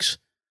 $50.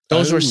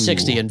 Those were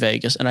 $60 in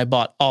Vegas, and I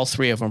bought all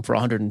three of them for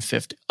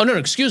 $150. Oh, no,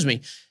 excuse me.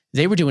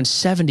 They were doing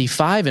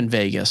 $75 in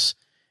Vegas,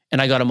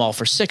 and I got them all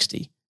for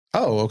 $60.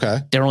 Oh, okay.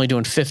 They're only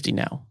doing $50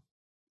 now.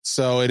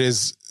 So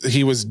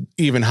he was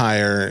even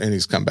higher, and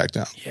he's come back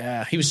down.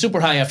 Yeah, he was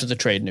super high after the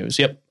trade news.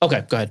 Yep.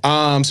 Okay, go ahead.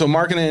 So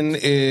Markkanen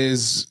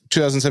is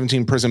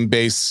 2017 Prism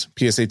Base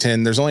PSA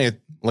 10. There's only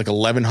like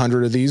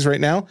 1,100 of these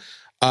right now.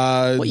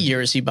 What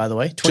year is he, by the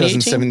way?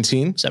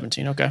 2017.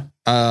 17, okay.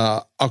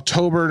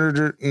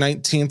 October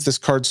 19th, this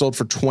card sold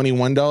for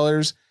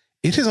 $21.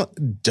 It has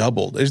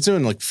doubled. It's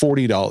doing like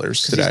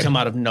 $40 today. He's come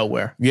out of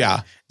nowhere.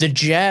 Yeah. The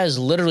Jazz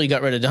literally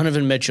got rid of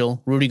Donovan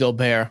Mitchell, Rudy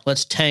Gobert.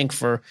 Let's tank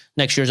for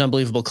next year's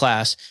unbelievable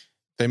class.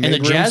 They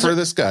made room for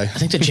this guy. I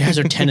think the Jazz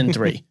are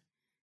 10-3.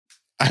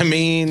 I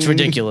mean, it's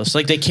ridiculous.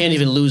 Like they can't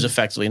even lose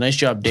effectively. Nice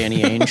job,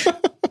 Danny Ainge.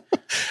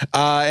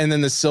 And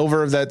then the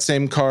silver of that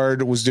same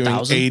card was doing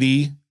 1,000?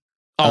 80.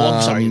 Oh,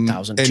 I'm sorry,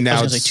 1,000. And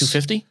now it's like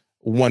 250.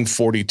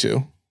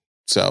 142.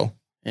 So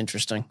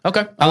interesting.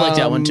 Okay, I like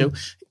that one too.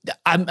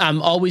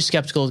 I'm always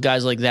skeptical of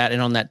guys like that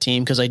and on that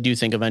team because I do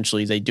think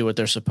eventually they do what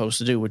they're supposed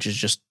to do, which is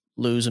just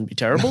lose and be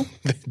terrible.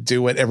 They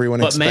do what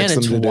everyone expects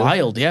them to do. But man, it's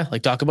wild. Yeah,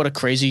 like talk about a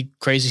crazy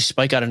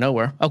spike out of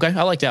nowhere. Okay,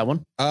 I like that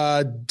one.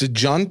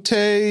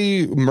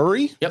 DeJounte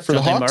Murray for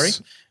the Hawks. Murray.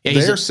 Yeah,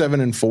 they're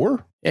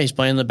 7-4. Yeah, he's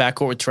playing in the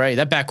backcourt with Trey.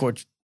 That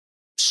backcourt's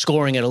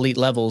scoring at elite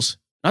levels.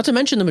 Not to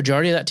mention the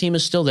majority of that team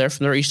is still there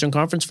from their Eastern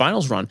Conference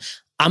Finals run.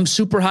 I'm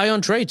super high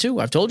on Trey too.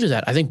 I've told you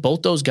that. I think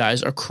both those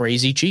guys are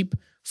crazy cheap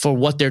for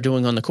what they're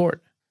doing on the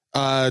court.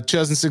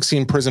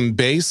 2016 Prism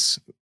Base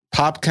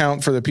pop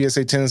count for the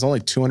PSA 10 is only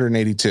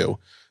 282.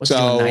 What's so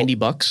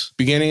 $90?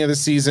 Beginning of the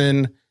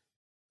season.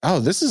 Oh,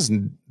 this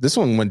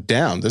one went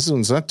down. This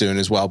one's not doing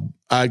as well.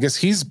 I guess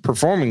he's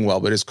performing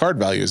well, but his card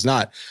value is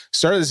not.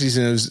 Start of the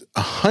season it was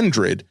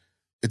 100.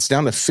 It's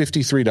down to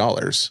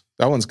 $53.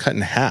 That one's cut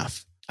in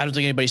half. I don't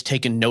think anybody's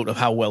taken note of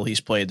how well he's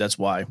played. That's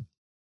why.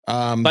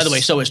 By the way,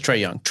 so is Trae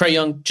Young. Trae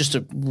Young, just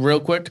real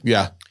quick.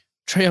 Yeah.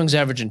 Trae Young's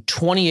averaging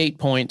 28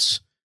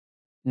 points,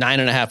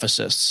 9.5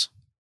 assists.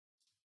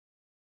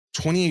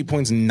 28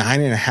 points,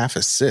 9.5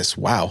 assists.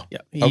 Wow. Yeah.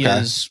 He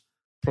is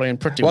playing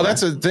pretty well. Well,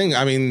 that's the thing.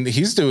 I mean,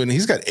 he's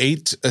got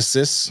 8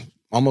 assists,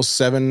 almost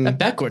 7. That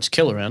backcourt's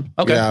killer, man.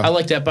 Okay. Yeah. I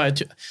like that by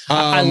too.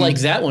 I like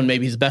that one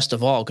maybe the best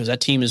of all because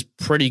that team is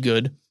pretty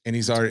good. And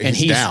he's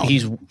down.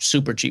 He's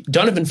super cheap.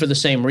 Donovan for the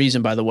same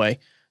reason, by the way.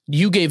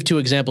 You gave 2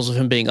 examples of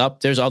him being up.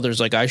 There's others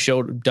like I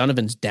showed.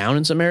 Donovan's down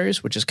in some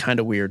areas, which is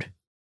kind of weird.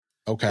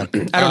 Okay. I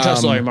don't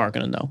trust Lauri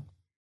Markkanen though.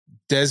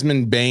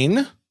 Desmond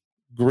Bane,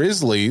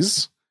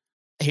 Grizzlies.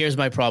 Here's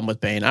my problem with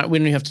Bane. We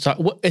don't even have to talk.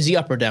 Is he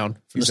up or down?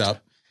 He's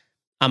up.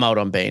 I'm out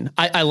on Bane.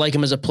 I like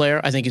him as a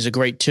player. I think he's a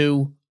great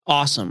 2.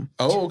 Awesome.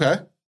 Oh, okay.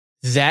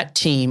 That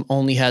team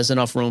only has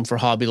enough room for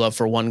hobby love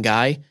for one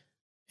guy,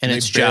 and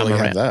it's Ja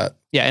Morant.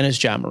 Yeah, and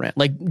it's Ja Morant.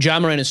 Like, Ja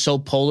Morant is so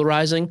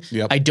polarizing.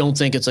 Yep. I don't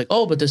think it's like,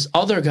 oh, but this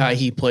other guy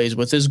he plays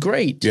with is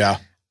great. Yeah.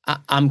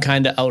 I'm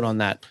kind of out on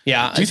that.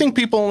 Yeah. Do you think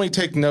people only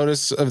take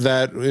notice of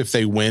that if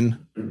they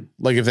win?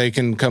 Like, if they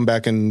can come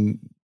back and,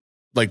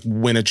 like,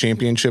 win a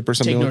championship or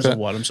something like that? Of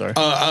what? I'm sorry.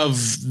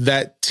 Of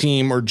that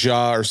team or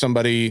Ja or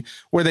somebody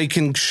where they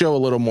can show a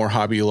little more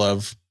hobby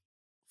love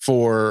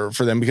for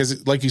them.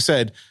 Because, like you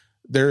said,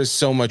 there is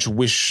so much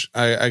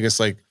I guess,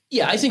 like,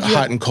 yeah, I think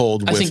hot and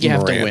cold. I think you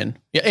have to win.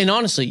 Yeah, and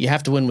honestly, you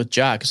have to win with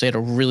Ja because they had a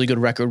really good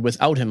record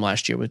without him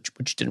last year,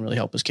 which didn't really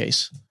help his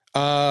case.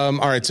 All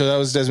right, so that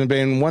was Desmond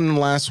Bain. One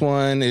last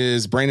one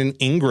is Brandon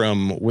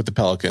Ingram with the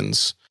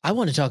Pelicans. I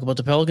want to talk about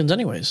the Pelicans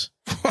anyways.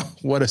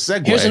 What a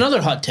segue. Here's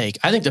another hot take.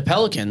 I think the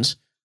Pelicans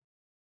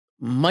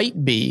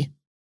might be...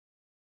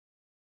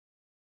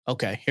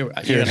 Okay, you're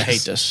going to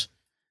hate this.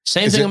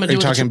 Same thing I'm going to do.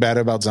 Are you talking bad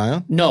about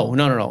Zion?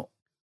 No.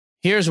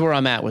 Here's where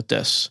I'm at with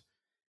this.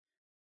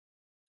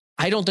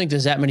 I don't think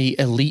there's that many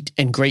elite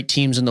and great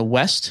teams in the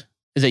West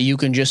that you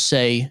can just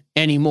say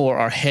anymore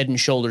are head and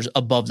shoulders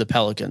above the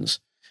Pelicans.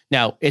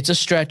 Now, it's a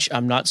stretch.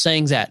 I'm not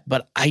saying that,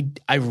 but I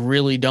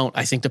really don't.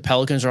 I think the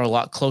Pelicans are a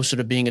lot closer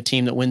to being a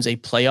team that wins a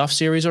playoff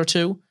series or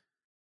two.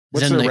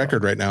 What's their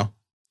record right now?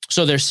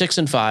 So they're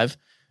 6-5.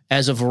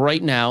 As of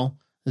right now,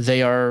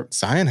 they are...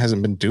 Zion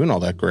hasn't been doing all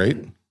that great.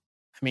 I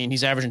mean,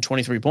 he's averaging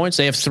 23 points.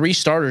 They have 3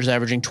 starters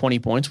averaging 20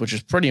 points, which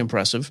is pretty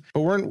impressive.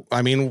 But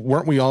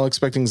weren't we all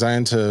expecting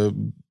Zion to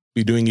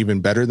be doing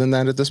even better than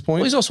that at this point?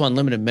 Well, he's also on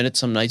limited minutes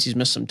some nights. He's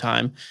missed some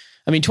time.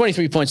 I mean,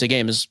 23 points a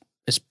game is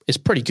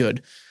pretty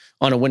good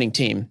on a winning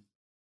team.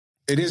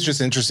 It is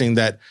just interesting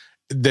that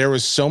there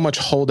was so much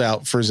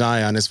holdout for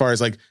Zion as far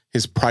as like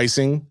his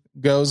pricing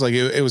goes. Like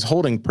it was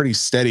holding pretty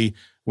steady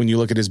when you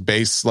look at his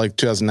base, like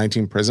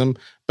 2019 Prism,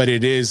 but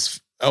it is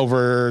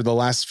over the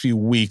last few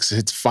weeks,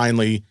 it's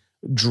finally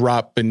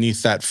dropped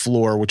beneath that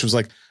floor, which was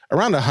like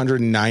around $190,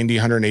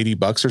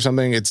 $180 or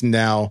something. It's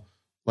now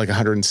like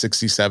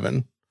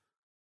 167,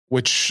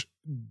 which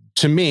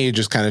to me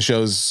just kind of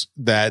shows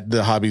that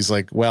the hobby's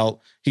like,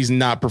 well, he's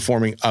not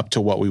performing up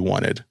to what we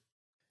wanted.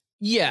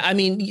 Yeah, I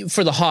mean,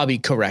 for the hobby,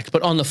 correct.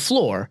 But on the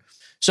floor,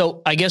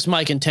 so I guess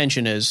my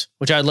contention is,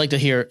 which I'd like to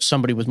hear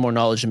somebody with more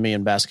knowledge than me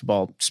in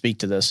basketball speak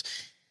to this.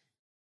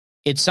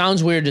 It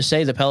sounds weird to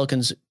say the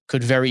Pelicans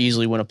could very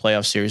easily win a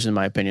playoff series, in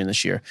my opinion,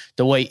 this year.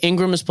 The way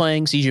Ingram is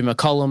playing, CJ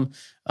McCollum,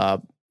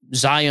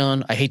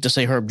 Zion, I hate to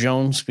say Herb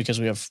Jones because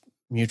we have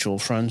mutual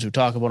friends who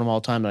talk about him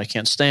all the time that I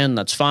can't stand.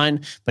 That's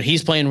fine. But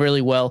he's playing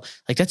really well.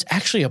 Like, that's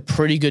actually a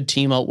pretty good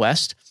team out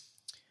West.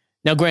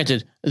 Now,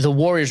 granted, the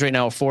Warriors right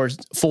now are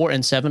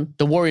 4-7.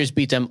 The Warriors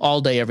beat them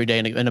all day, every day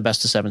in a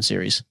best-of-7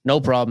 series.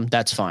 No problem.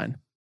 That's fine.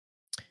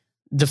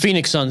 The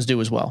Phoenix Suns do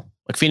as well.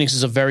 Like, Phoenix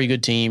is a very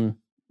good team.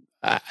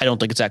 I don't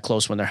think it's that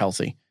close when they're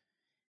healthy.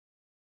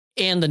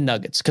 And the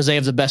Nuggets, because they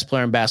have the best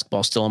player in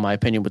basketball still, in my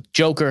opinion, with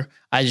Joker.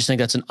 I just think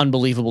that's an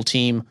unbelievable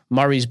team.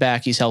 Murray's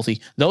back. He's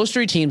healthy. Those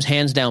 3 teams,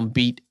 hands down,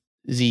 beat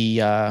the...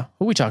 who are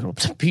we talking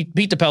about?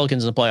 Beat the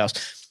Pelicans in the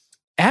playoffs.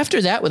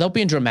 After that, without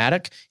being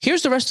dramatic,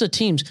 here's the rest of the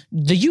teams.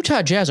 The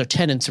Utah Jazz are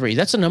 10-3.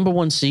 That's the number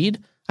 1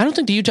 seed. I don't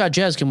think the Utah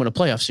Jazz can win a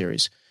playoff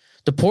series.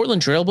 The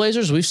Portland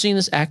Trailblazers, we've seen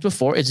this act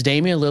before. It's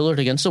Damian Lillard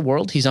against the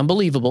world. He's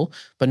unbelievable,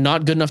 but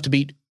not good enough to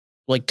beat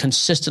like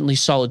consistently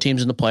solid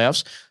teams in the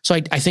playoffs. So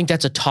I think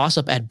that's a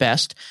toss-up at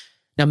best.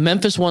 Now,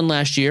 Memphis won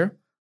last year.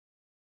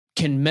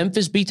 Can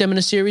Memphis beat them in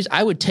a series?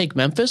 I would take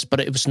Memphis, but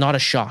it was not a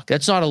shock.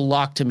 That's not a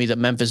lock to me that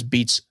Memphis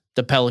beats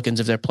the Pelicans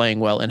if they're playing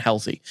well and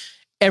healthy.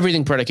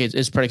 Everything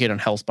is predicated on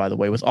health, by the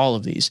way, with all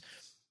of these.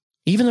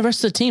 Even the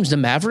rest of the teams, the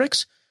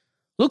Mavericks,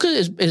 Luka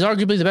is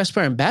arguably the best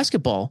player in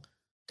basketball.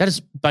 That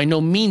is by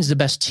no means the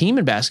best team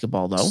in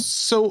basketball, though.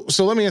 So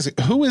let me ask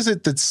you, who is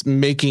it that's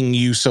making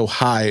you so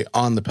high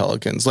on the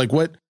Pelicans? Like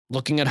what?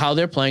 Looking at how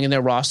they're playing in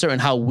their roster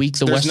and how weak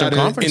the Western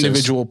Conference is. An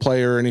individual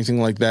player or anything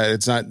like that.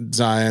 It's not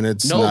Zion.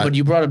 But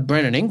you brought up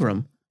Brandon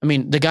Ingram. I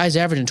mean, the guy's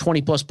averaging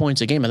 20-plus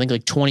points a game. I think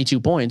like 22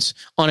 points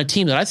on a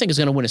team that I think is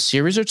going to win a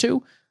series or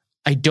two.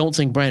 I don't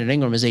think Brandon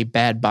Ingram is a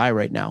bad buy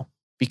right now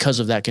because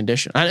of that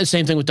condition. And the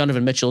same thing with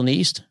Donovan Mitchell in the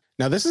East.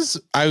 Now, this is,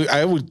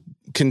 I would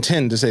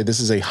contend to say this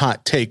is a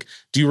hot take.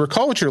 Do you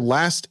recall what your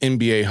last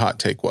NBA hot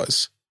take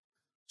was?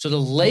 So the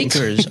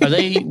Lakers, are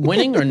they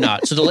winning or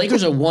not? So the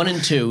Lakers are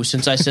 1-2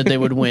 since I said they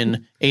would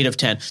win 8 of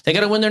 10. They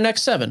got to win their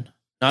next 7.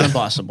 Not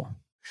impossible.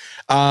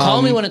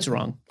 Call me when it's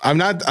wrong. I'm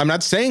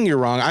not saying you're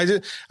wrong. I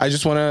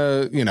just want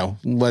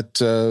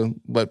to,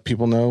 let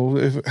people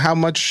know how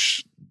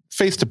much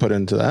faith to put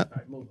into that.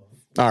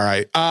 All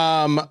right.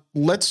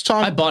 Let's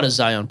talk. I bought a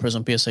Zion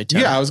Prism PSA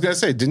 10. Yeah, I was going to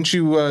say, didn't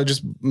you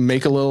just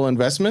make a little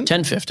investment?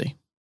 $10.50.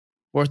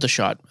 Worth a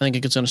shot. I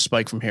think it's going to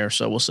spike from here,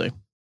 so we'll see.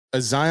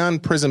 A Zion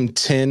Prism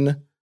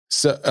 10,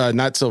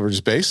 not silver,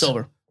 just base?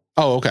 Silver.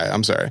 Oh, okay.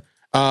 I'm sorry.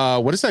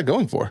 What is that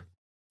going for?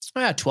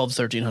 Yeah,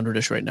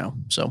 $1,200-$1,300-ish right now.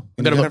 So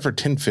I got it for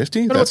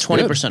 $10.50? That's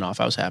 20% off.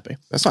 I was happy.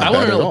 That's not bad. I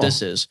want to know what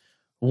this is.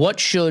 What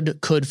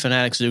could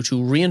Fanatics do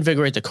to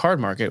reinvigorate the card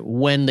market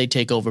when they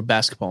take over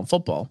basketball and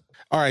football?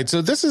 All right.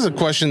 So this is a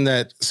question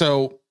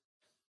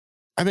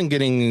I've been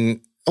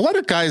getting a lot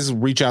of guys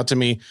reach out to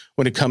me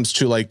when it comes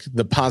to like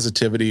the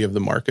positivity of the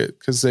market,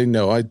 because they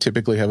know I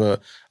typically have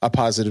a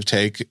positive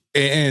take.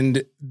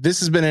 And this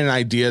has been an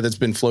idea that's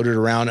been floated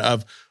around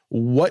of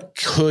what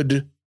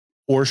could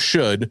or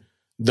should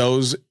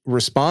those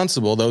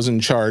responsible, those in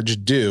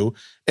charge do.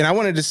 And I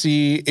wanted to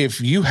see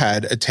if you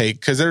had a take,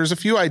 because there's a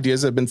few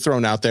ideas that have been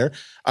thrown out there.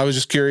 I was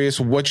just curious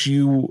what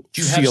you feel about.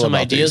 Do you have some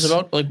ideas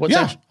about like what's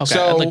that? Okay,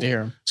 I'd like to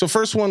hear them. So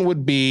first one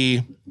would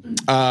be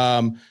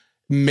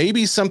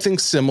maybe something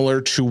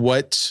similar to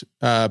what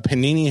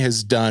Panini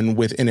has done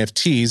with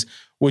NFTs,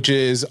 which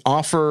is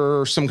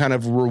offer some kind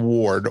of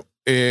reward.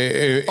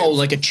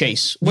 Like a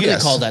chase. What do they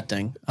call that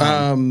thing?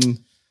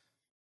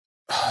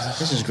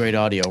 This is great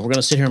audio. We're going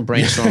to sit here and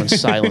brainstorm in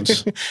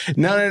silence.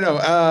 No.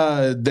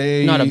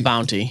 Not a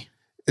bounty.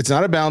 It's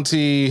not a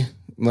bounty.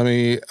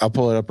 I'll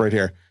pull it up right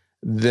here.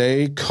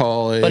 They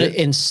call it. But it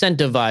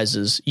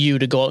incentivizes you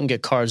to go out and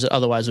get cards that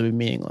otherwise would be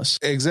meaningless.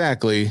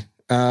 Exactly.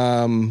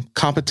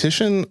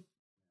 Competition.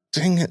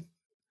 Dang it.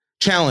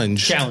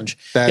 Challenge.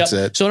 That's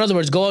it. So in other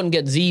words, go out and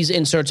get these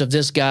inserts of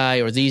this guy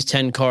or these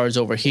 10 cards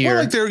over here.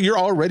 Well, you're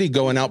already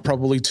going out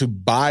probably to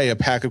buy a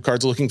pack of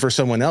cards looking for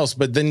someone else,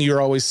 but then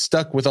you're always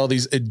stuck with all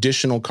these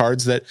additional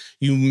cards that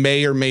you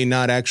may or may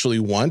not actually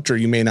want or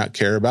you may not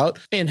care about.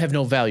 And have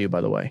no value, by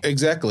the way.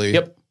 Exactly.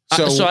 Yep.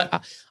 So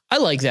I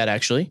like that,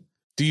 actually.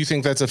 Do you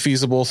think that's a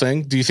feasible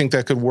thing? Do you think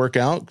that could work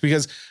out?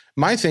 Because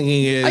my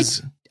thinking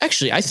is...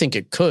 I think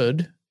it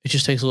could. It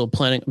just takes a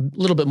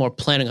little bit more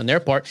planning on their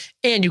part.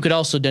 And you could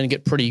also then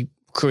get pretty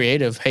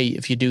creative. Hey,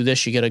 if you do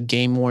this, you get a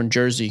game-worn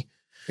jersey.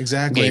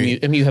 Exactly.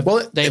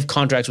 They have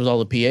contracts with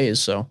all the PAs,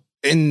 so.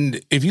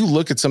 And if you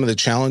look at some of the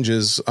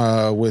challenges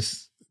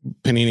with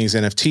Panini's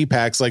NFT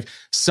packs, like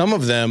some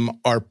of them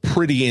are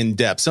pretty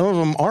in-depth. Some of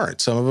them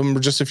aren't. Some of them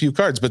are just a few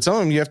cards. But some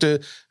of them you have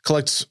to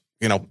collect,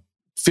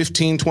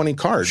 15, 20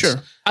 cards.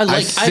 Sure.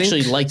 I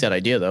actually like that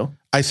idea, though.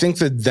 I think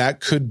that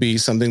could be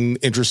something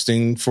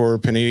interesting for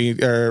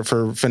Panini or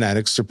for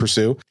Fanatics to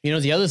pursue.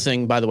 The other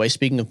thing, by the way,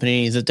 speaking of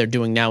Panini, that they're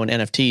doing now in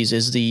NFTs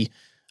is the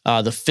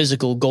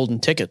physical golden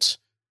tickets.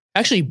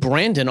 Actually,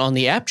 Brandon on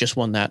the app just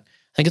won that.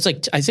 I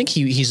think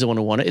he's the one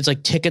who won it. It's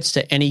like tickets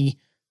to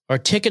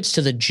tickets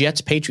to the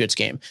Jets-Patriots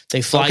game.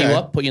 They fly you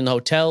up, put you in the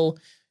hotel,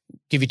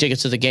 give you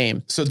tickets to the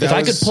game. So if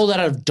I could pull that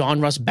out of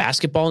Don Russ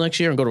basketball next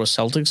year and go to a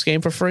Celtics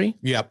game for free.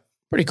 Yep.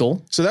 Pretty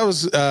cool. So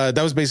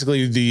that was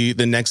basically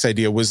the next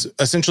idea, was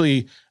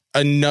essentially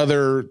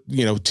another,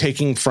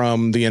 taking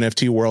from the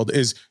NFT world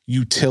is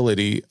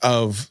utility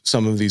of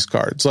some of these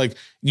cards. Like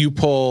you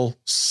pull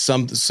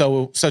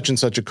such and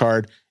such a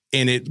card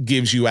and it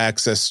gives you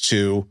access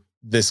to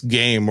this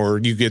game, or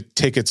you get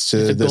tickets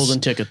to the golden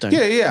ticket thing.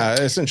 Yeah,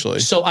 essentially.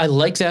 So I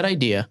like that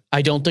idea.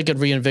 I don't think it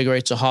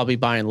reinvigorates a hobby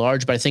by and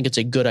large, but I think it's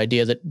a good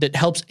idea that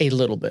helps a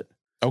little bit.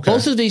 Okay.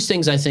 Both of these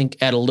things, I think,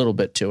 add a little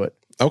bit to it.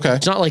 Okay.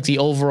 It's not like the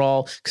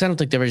overall, because I don't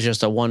think there is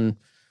just the one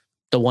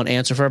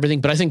answer for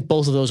everything, but I think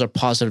both of those are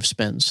positive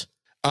spins.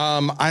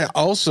 I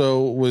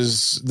also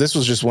this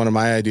was just one of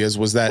my ideas,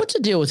 was that. What's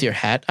the deal with your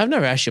hat? I've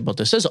never asked you about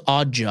this. It says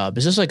Odd Job.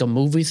 Is this like a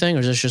movie thing,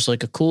 or is this just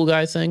like a cool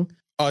guy thing?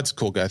 Oh, it's a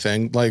cool guy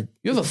thing. Like,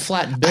 you have a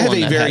flat bill. I have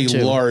a very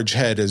large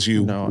head, as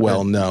you know.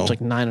 It's like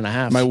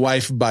 9.5. My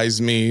wife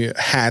buys me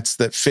hats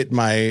that fit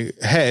my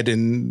head,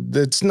 and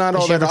it's not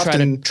all that often.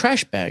 Tried a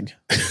trash bag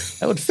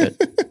that would fit.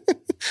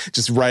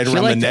 Just right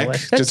around the neck.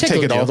 Just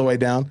take it all the way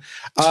down.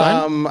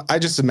 I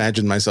just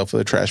imagined myself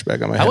with a trash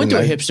bag on my head. I went to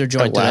a hipster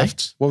joint today.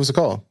 What was it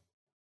called?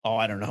 Oh,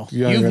 I don't know.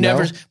 You've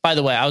never. By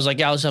the way, I was like,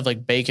 let's have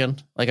like bacon.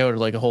 Like I ordered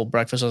like a whole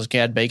breakfast. I was like,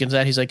 add bacon to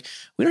that. He's like,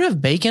 we don't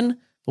have bacon,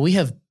 but we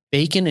have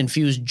bacon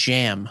infused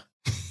jam.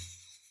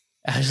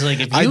 I was like,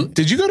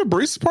 did you go to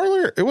Barista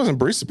Parlor? It wasn't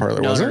Barista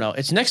Parlor, was it? No.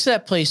 It's next to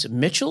that place,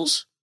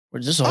 Mitchell's. Or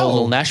just a whole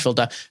little Nashville.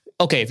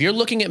 Okay, if you're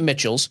looking at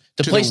Mitchell's,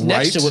 the place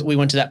next to it, we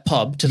went to that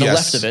pub. To the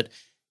left of it,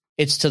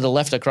 it's to the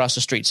left across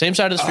the street. Same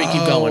side of the street.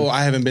 Keep going. Oh,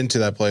 I haven't been to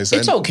that place.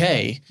 It's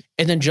okay.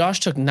 And then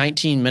Josh took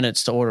 19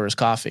 minutes to order his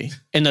coffee,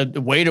 and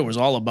the waiter was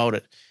all about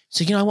it.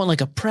 So, I want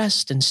like a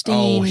pressed and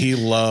steamed. Oh, he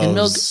loves. And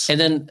milk. And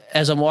then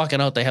as I'm walking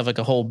out, they have like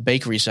a whole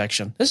bakery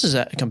section. This is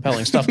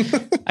compelling stuff.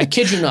 I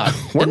kid you not.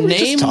 Weren't we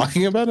just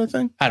talking about a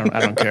thing? I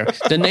don't care.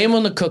 The name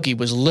on the cookie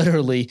was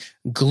literally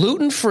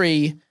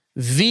gluten-free,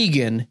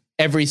 vegan,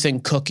 everything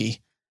cookie.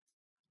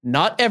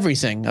 Not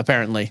everything,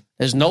 apparently.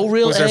 There's no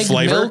real egg,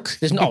 milk.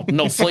 There's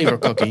no flavor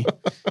cookie.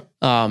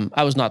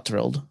 I was not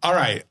thrilled. All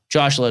right.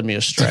 Josh led me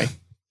astray.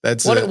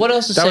 That's what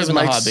else is saving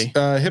the hobby?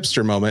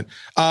 Hipster moment.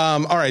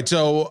 All right.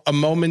 So a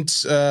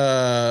moment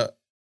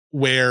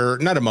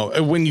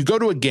when you go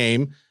to a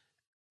game,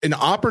 an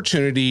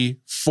opportunity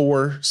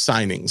for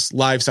signings,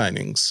 live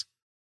signings.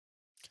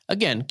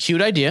 Again,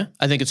 cute idea.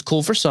 I think it's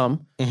cool for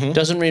some. Mm-hmm.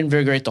 Doesn't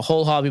reinvigorate the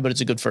whole hobby, but it's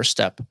a good first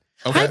step.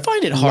 Okay. I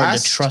find it hard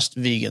to trust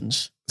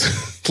vegans.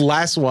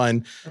 Last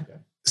one,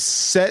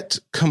 set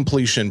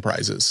completion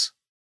prizes.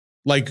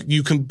 Like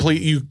you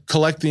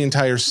collect the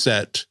entire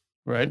set.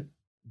 Right.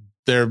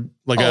 They're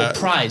like a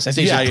prize. I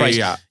think it's a prize.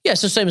 Yeah.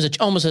 So same as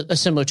almost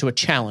similar to a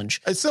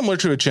challenge. It's similar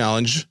to a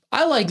challenge.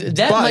 I like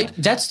that.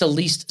 That's the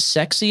least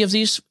sexy of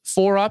these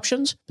four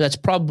options. That's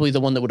probably the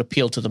one that would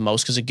appeal to the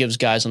most because it gives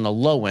guys on the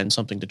low end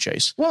something to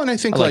chase. Well, and I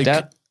think like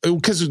that.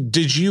 Because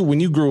when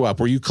you grew up,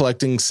 were you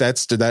collecting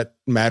sets? Did that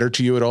matter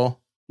to you at all?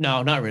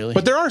 No, not really.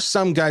 But there are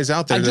some guys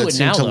out there that do it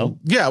now, though.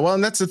 Yeah, well,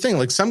 and that's the thing.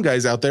 Like some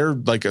guys out there,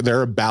 like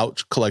they're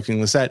about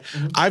collecting the set.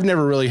 Mm-hmm. I've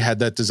never really had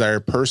that desire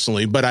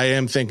personally, but I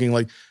am thinking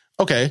like,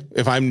 okay,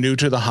 if I'm new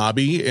to the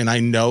hobby and I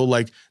know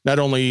like not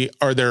only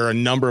are there a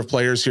number of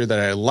players here that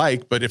I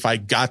like, but if I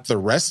got the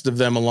rest of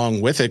them along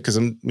with it, because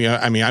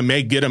I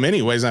may get them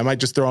anyways, I might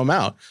just throw them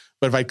out.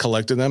 But if I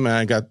collected them and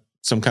I got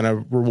some kind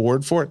of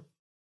reward for it,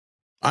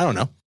 I don't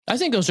know. I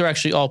think those are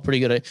actually all pretty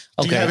good. Okay.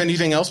 Do you have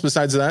anything else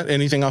besides that?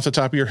 Anything off the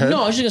top of your head?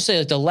 No, I was just going to say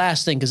like the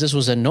last thing, because this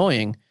was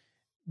annoying.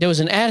 There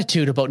was an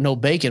attitude about no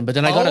bacon, but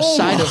then I got a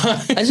side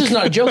of, this is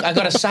not a joke, I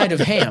got a side of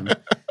ham.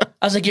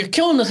 I was like, you're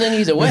killing the thing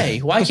either way.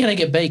 Why can't I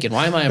get bacon?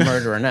 Why am I a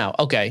murderer now?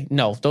 Okay,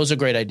 no, those are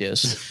great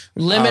ideas.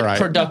 Limit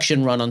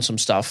production run on some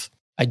stuff.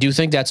 I do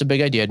think that's a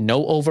big idea.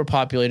 No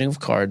overpopulating of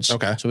cards.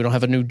 Okay. So we don't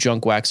have a new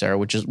junk wax era,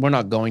 which is we're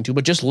not going to,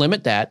 but just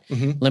limit that.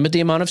 Limit the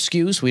amount of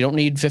SKUs. We don't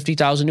need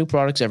 50,000 new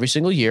products every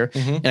single year.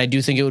 And I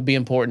do think it would be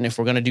important if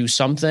we're going to do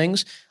some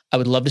things. I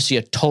would love to see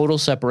a total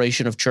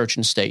separation of church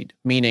and state,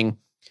 meaning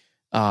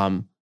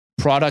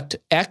product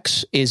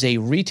X is a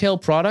retail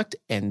product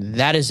and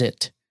that is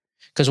it.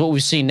 Because what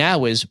we've seen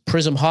now is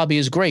Prism Hobby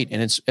is great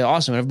and it's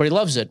awesome. Everybody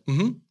loves it.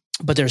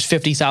 But there's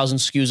 50,000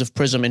 SKUs of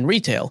Prism in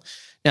retail.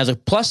 Now, the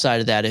plus side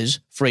of that is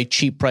for a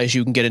cheap price,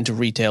 you can get into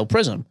retail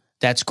Prism.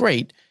 That's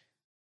great.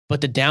 But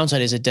the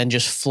downside is it then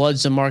just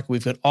floods the market.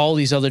 We've got all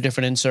these other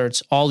different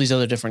inserts, all these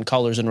other different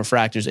colors and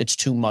refractors. It's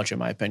too much, in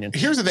my opinion.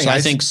 Here's the thing. So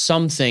I think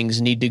some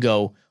things need to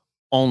go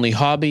only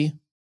hobby,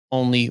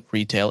 only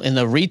retail. In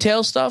the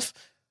retail stuff,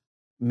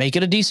 make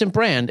it a decent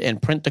brand and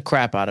print the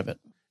crap out of it.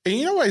 And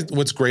you know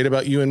what's great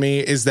about you and me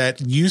is that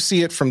you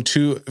see it from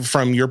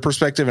your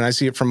perspective and I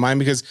see it from mine,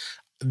 because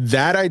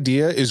that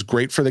idea is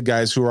great for the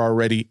guys who are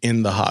already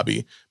in the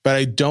hobby. But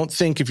I don't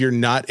think if you're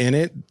not in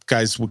it,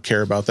 guys would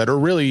care about that or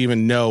really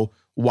even know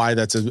why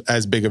that's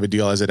as big of a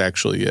deal as it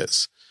actually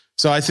is.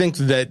 So I think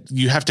that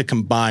you have to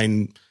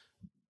combine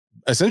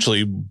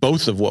essentially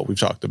both of what we've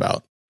talked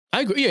about.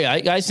 I agree. Yeah,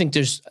 I think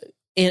there's...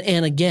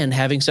 And again,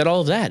 having said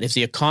all of that, if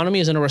the economy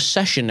is in a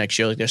recession next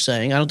year, like they're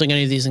saying, I don't think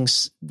any of these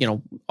things,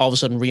 all of a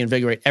sudden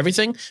reinvigorate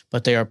everything,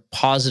 but they are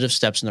positive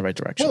steps in the right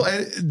direction.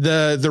 Well,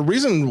 the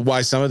reason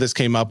why some of this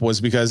came up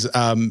was because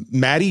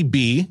Maddie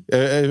B,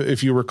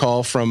 if you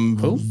recall from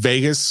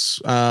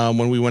Vegas,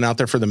 when we went out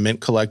there for the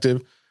Mint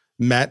Collective,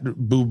 Matt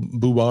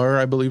Bubar,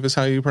 I believe is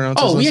how you pronounce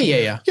it. Oh,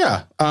 yeah.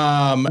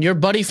 Yeah. Your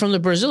buddy from the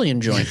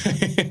Brazilian joint.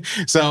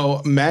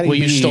 So Maddie Well,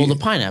 you B, stole the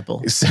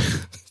pineapple.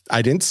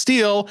 I didn't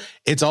steal.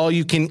 It's all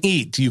you can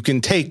eat. You can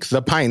take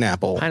the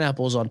pineapple.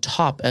 Pineapple's on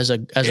top as a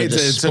display.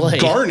 It's a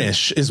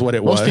garnish is what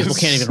it was. Most people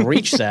can't even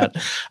reach that.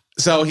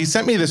 So he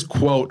sent me this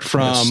quote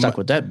from stuck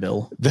with that,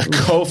 Bill. The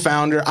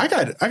co-founder. I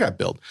got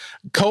billed.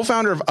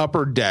 Co-founder of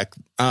Upper Deck.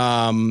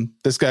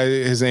 This guy,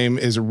 his name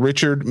is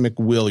Richard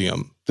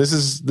McWilliam.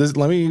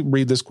 Let me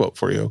read this quote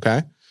for you,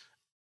 okay?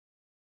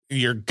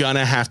 You're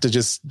gonna have to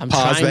just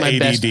pause the ADD.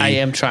 Best. I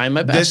am trying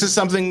my best. This is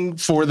something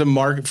for the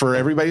market, for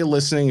everybody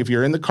listening. If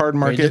you're in the card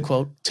market,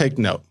 take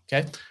note.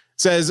 Okay. It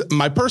says,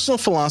 my personal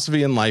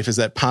philosophy in life is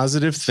that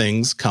positive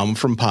things come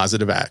from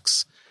positive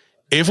acts.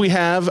 If we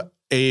have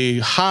a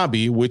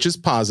hobby, which is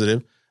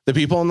positive, the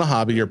people in the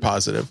hobby are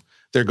positive.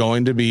 They're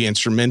going to be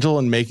instrumental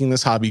in making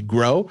this hobby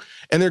grow,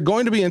 and they're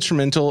going to be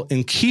instrumental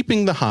in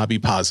keeping the hobby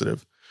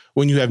positive.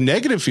 When you have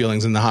negative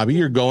feelings in the hobby,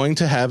 you're going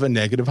to have a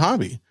negative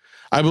hobby.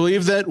 I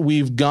believe that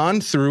we've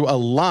gone through a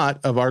lot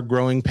of our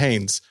growing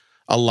pains.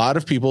 A lot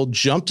of people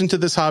jumped into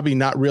this hobby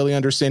not really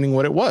understanding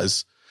what it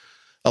was.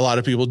 A lot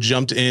of people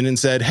jumped in and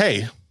said,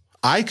 hey,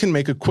 I can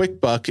make a quick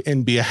buck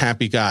and be a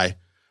happy guy.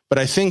 But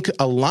I think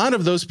a lot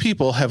of those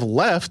people have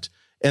left,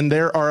 and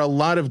there are a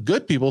lot of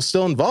good people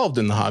still involved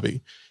in the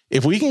hobby.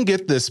 If we can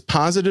get this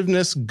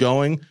positiveness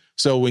going,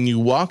 so when you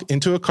walk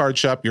into a card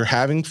shop, you're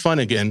having fun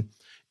again,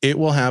 it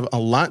will have a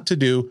lot to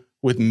do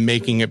with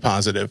making it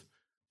positive.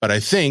 But I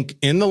think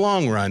in the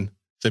long run,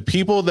 the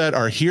people that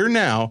are here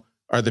now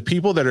are the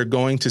people that are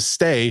going to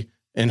stay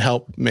and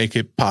help make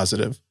it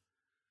positive.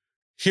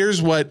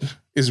 Here's what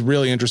is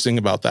really interesting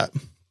about that.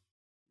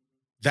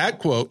 That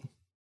quote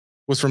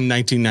was from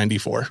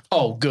 1994.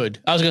 Oh, good.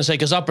 I was going to say,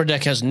 because Upper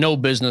Deck has no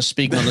business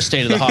speaking on the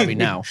state of the hobby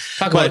now.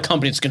 Talk about a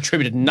company that's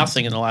contributed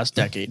nothing in the last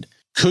decade.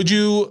 Could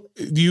you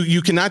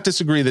cannot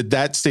disagree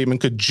that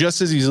statement could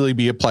just as easily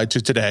be applied to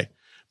today.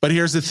 But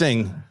here's the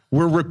thing.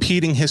 We're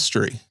repeating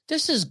history.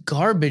 This is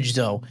garbage,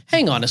 though.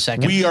 Hang on a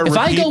second.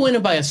 I go in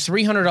and buy a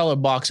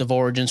 $300 box of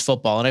Origins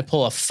football and I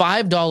pull a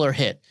 $5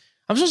 hit,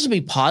 I'm supposed to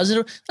be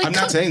positive? I'm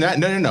not saying that.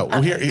 No.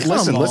 Well, here,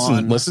 listen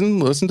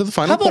to the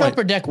final point. How about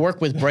Upper Deck work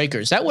with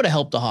breakers? That would have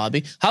helped the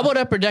hobby. How about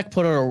Upper Deck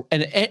put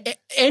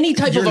any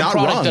type of a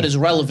product that is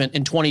relevant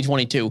in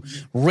 2022?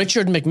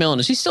 Richard McMillan,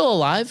 is he still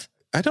alive?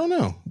 I don't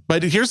know.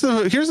 But here's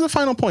the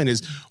final point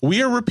is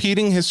we are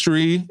repeating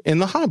history in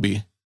the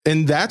hobby.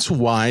 And that's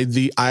why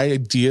the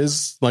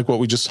ideas like what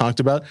we just talked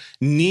about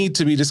need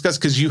to be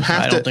discussed because you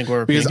have to. I don't think we're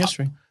repeating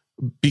history.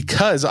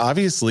 Because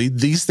obviously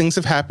these things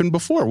have happened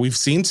before. We've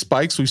seen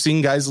spikes. We've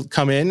seen guys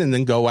come in and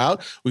then go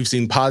out. We've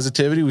seen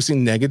positivity. We've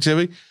seen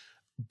negativity.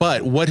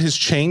 But what has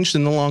changed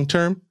in the long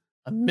term?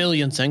 A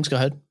million things. Go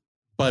ahead.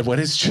 But what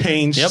has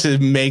changed to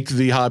make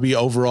the hobby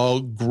overall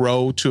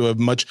grow to a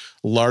much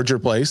larger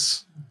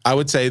place? I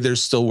would say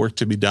there's still work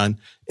to be done.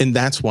 And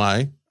that's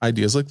why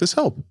ideas like this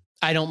help.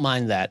 I don't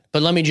mind that,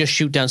 but let me just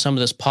shoot down some of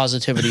this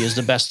positivity is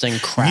the best thing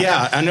crap.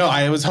 Yeah, I know.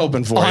 I was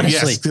hoping for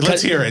Honestly, it. Yes,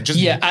 let's hear it. Just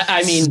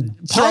I mean,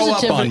 throw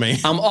up on me.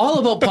 I'm all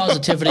about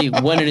positivity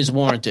when it is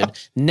warranted.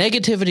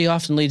 Negativity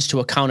often leads to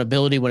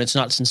accountability when it's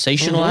not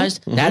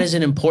sensationalized. That is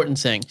an important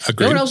thing.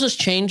 Agreed. You know what else has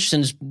changed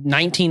since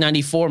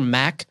 1994?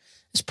 Mac.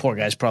 This poor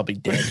guy's probably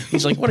dead.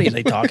 He's like, what are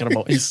they talking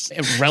about? His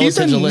relatives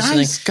He's a are listening.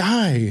 nice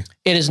guy.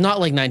 It is not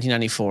like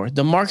 1994.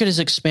 The market has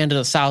expanded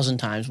 1,000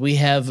 times. We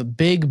have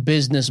big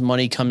business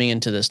money coming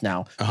into this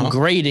now.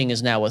 Grading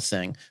is now a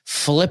thing.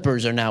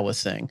 Flippers are now a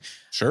thing.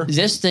 Sure.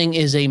 This thing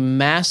is a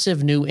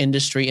massive new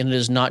industry, and it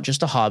is not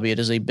just a hobby. It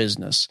is a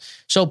business.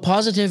 So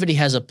positivity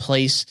has a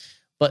place,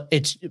 but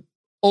it's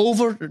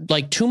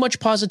too much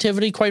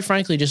positivity, quite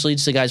frankly, just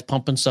leads to guys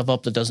pumping stuff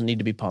up that doesn't need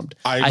to be pumped.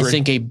 I agree. I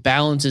think a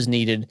balance is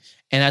needed.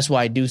 And that's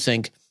why I do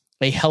think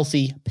a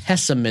healthy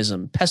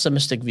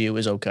pessimistic view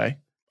is okay.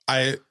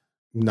 I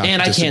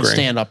can't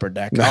stand Upper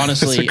Deck.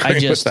 Honestly,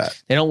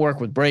 they don't work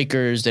with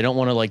breakers. They don't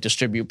want to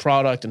distribute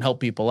product and help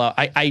people out.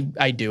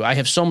 I do. I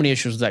have so many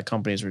issues with that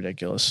company. It's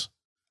ridiculous.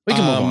 We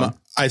can move on.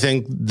 I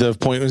think the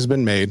point has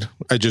been made.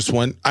 I just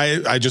want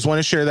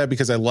to share that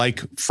because I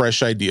like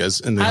fresh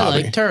ideas in the hobby.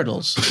 I like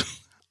turtles.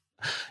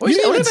 Where's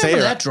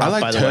that drop, I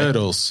like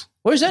turtles.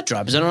 Where's that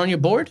drop? Is that on your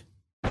board?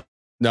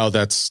 No,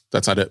 that's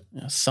not it.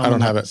 Yeah, I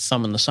don't have it.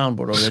 Thumb in the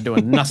soundboard over there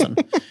doing nothing.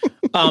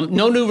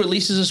 No new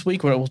releases this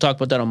week. We'll talk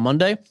about that on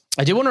Monday.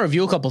 I did want to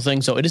review a couple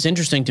things, though. It is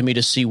interesting to me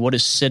to see what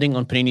is sitting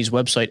on Panini's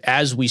website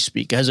as we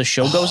speak, as the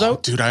show goes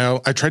out. Dude, I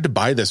tried to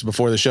buy this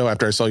before the show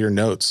after I saw your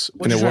notes.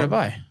 What did you try to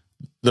buy?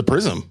 The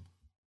Prism.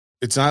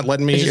 It's not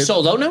letting me. Is it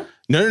sold out now?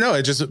 No.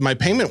 It just, my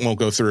payment won't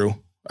go through.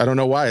 I don't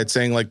know why. It's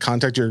saying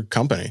contact your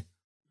company.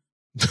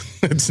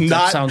 It's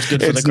not. Sounds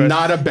good for it's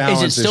not a balance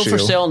issue. Is it still for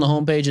sale on the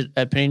homepage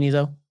at Panini,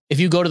 though? If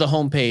you go to the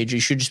homepage,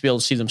 you should just be able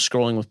to see them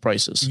scrolling with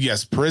prices.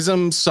 Yes,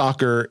 Prism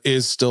Soccer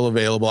is still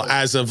available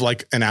as of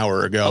an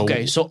hour ago.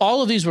 Okay, so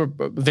all of these were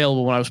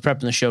available when I was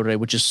prepping the show today,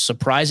 which is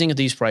surprising at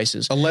these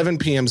prices. 11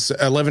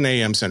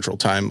 a.m. Central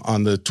Time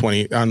on the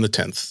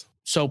 10th.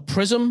 So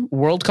Prism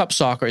World Cup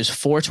Soccer is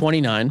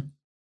 $429.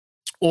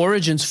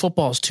 Origins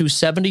football is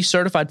 $270.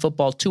 Certified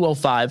football is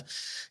 $205.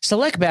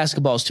 Select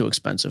basketball is too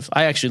expensive.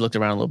 I actually looked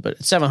around a little bit.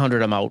 At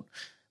 $700, I'm out.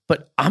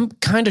 But I'm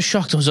kind of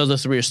shocked those other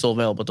three are still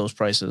available at those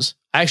prices.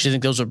 I actually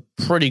think those are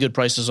pretty good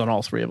prices on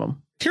all three of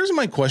them. Here's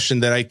my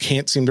question that I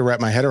can't seem to wrap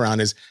my head around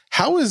is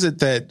how is it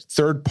that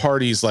third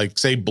parties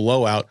say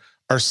Blowout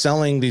are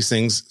selling these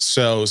things?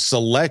 So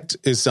Select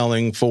is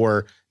selling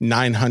for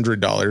 $900,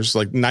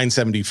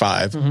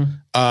 $975.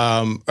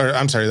 Or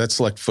I'm sorry, that's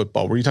Select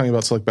football. Were you talking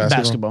about Select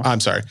basketball? I'm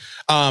sorry.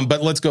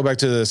 But let's go back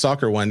to the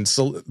soccer one.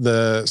 So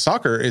the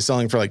soccer is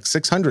selling for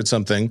 $600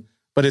 something,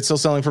 but it's still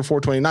selling for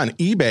 $429.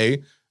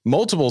 eBay,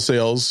 multiple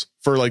sales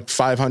for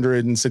 $500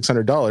 and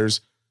 $600.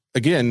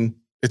 Again,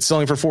 it's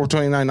selling for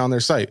 $429 on their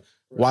site.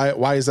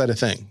 Why is that a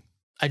thing?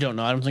 I don't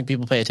know. I don't think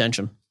people pay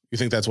attention. You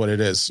think that's what it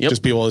is? Yep.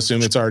 Just people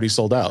assume it's already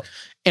sold out.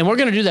 And we're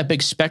going to do that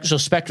big Spectre. So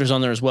Spectre's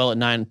on there as well at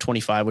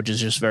 $925, which is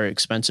just very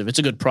expensive. It's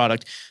a good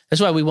product.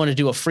 That's why we want to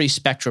do a free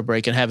Spectre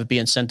break and have it be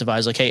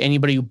incentivized. Hey,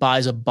 anybody who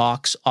buys a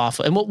box off,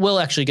 and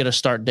we'll actually get a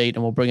start date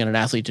and we'll bring in an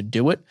athlete to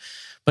do it.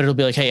 But it'll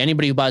be hey,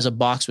 anybody who buys a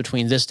box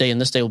between this day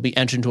and this day will be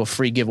entered into a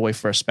free giveaway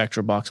for a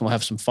Spectre box, and we'll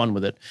have some fun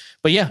with it.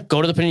 But yeah,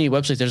 go to the Panini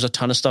website. There's a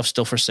ton of stuff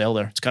still for sale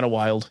there. It's kind of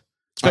wild,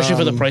 especially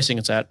for the pricing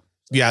it's at.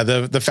 Yeah,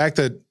 the fact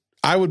that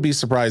I would be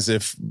surprised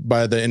if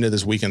by the end of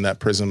this weekend that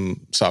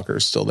Prism Soccer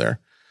is still there.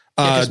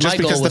 Just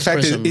because the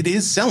fact that it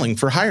is selling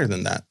for higher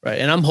than that. Right,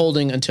 and I'm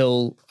holding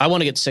until I want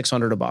to get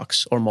 $600 a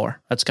box or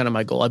more. That's kind of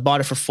my goal. I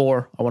bought it for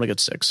 $4. I want to get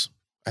 $6.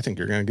 I think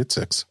you're going to get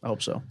 $6. I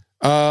hope so.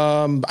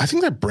 I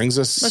think that brings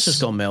us. Let's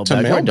just go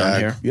mailbag. We're done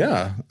here.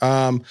 Yeah.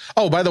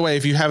 Oh, by the way,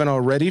 if you haven't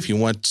already, if you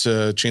want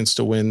a chance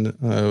to win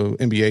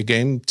NBA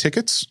game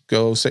tickets,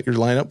 go set your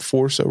lineup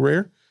for So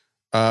Rare.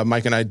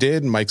 Mike and I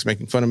did. Mike's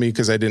making fun of me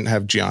because I didn't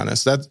have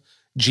Giannis. That's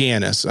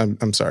Giannis.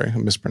 I'm sorry, I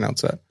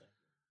mispronounced that.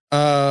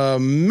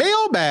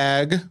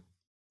 Mailbag.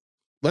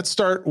 Let's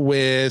start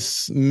with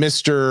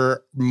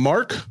Mr.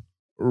 Mark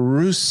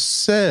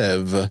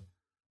Rusev.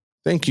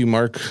 Thank you,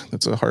 Mark.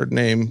 That's a hard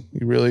name.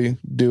 You're really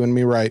doing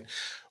me right.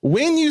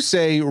 When you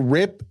say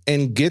rip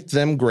and get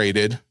them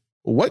graded,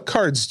 what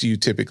cards do you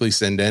typically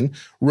send in?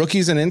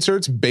 Rookies and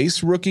inserts,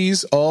 base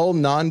rookies, all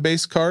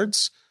non-base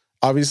cards?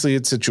 Obviously,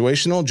 it's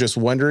situational. Just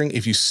wondering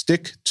if you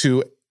stick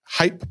to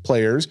hype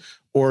players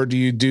or do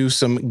you do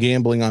some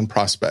gambling on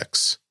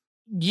prospects?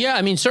 Yeah,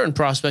 I mean, certain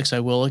prospects I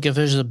will. If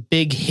there's a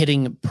big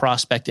hitting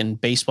prospect in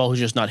baseball who's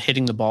just not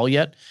hitting the ball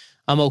yet,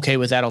 I'm okay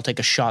with that. I'll take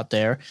a shot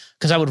there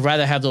because I would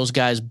rather have those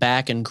guys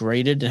back and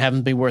graded and have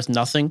them be worth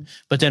nothing.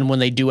 But then when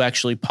they do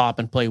actually pop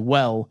and play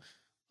well,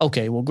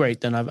 okay, well, great.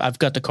 Then I've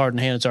got the card in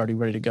hand. It's already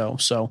ready to go.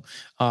 So,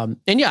 and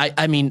yeah,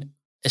 I mean,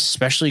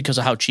 especially because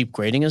of how cheap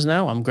grading is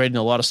now, I'm grading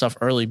a lot of stuff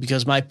early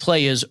because my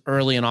play is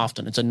early and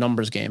often. It's a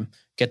numbers game.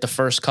 Get the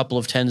first couple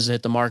of 10s to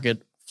hit the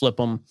market, flip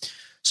them.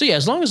 So yeah,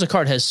 as long as the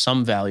card has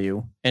some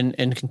value and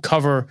can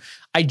cover,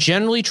 I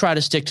generally try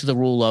to stick to the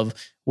rule of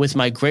with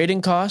my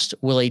grading cost,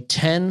 will a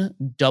 10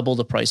 double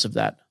the price of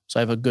that? So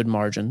I have a good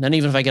margin. Then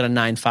even if I get a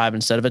 9.5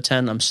 instead of a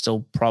 10, I'm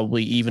still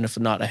probably even if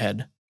not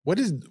ahead.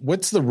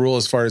 What's the rule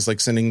as far as like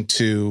sending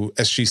to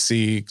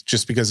SGC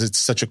just because it's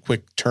such a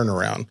quick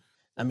turnaround?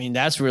 I mean,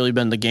 that's really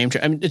been the game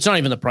changer. I mean, it's not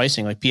even the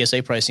pricing. Like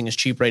PSA pricing is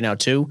cheap right now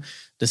too.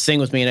 The thing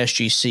with me in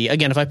SGC,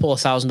 again, if I pull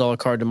 $1,000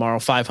 card tomorrow,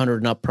 500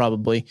 and up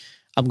probably,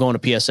 I'm going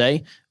to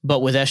PSA.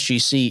 But with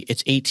SGC,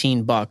 it's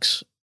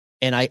 $18.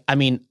 And I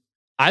mean,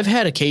 I've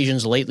had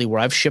occasions lately where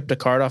I've shipped a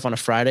card off on a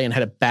Friday and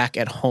had it back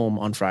at home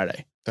on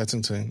Friday. That's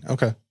insane.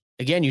 Okay.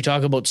 Again, you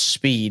talk about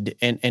speed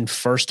and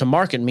first to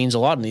market means a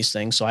lot in these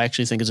things. So I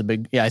actually think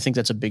I think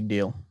that's a big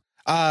deal.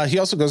 He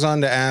also goes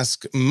on to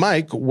ask,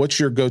 Mike, what's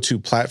your go-to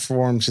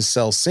platform to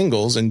sell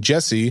singles? And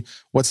Jesse,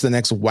 what's the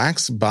next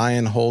wax buy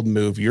and hold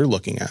move you're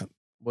looking at?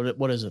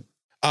 What is it?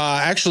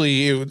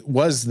 Actually, it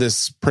was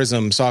this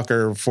Prism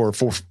Soccer for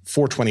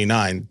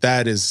 $429.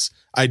 That is,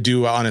 I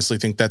do honestly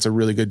think that's a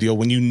really good deal.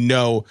 When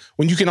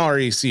you can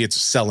already see it's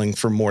selling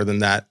for more than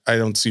that, I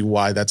don't see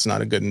why that's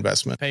not a good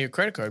investment. Pay your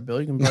credit card bill.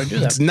 You can probably do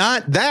that. It's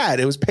not that.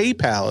 It was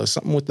PayPal or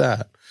something with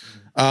that.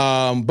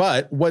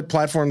 But what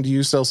platform do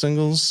you sell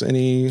singles? I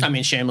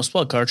mean, shameless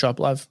plug, Card Shop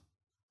Live.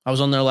 I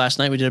was on there last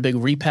night. We did a big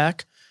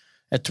repack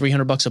at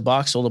 $300 a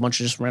box, sold a bunch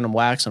of just random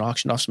wax and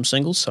auctioned off some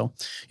singles. So,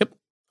 yep.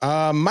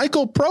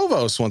 Michael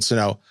Provost wants to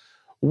know,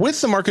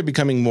 with the market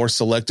becoming more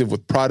selective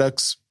with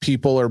products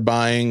people are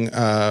buying,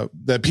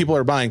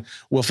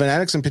 will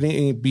Fanatics and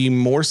Panini be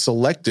more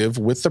selective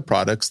with the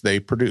products they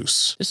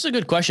produce? This is a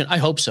good question. I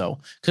hope so.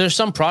 Because there's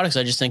some products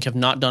I just think have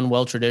not done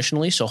well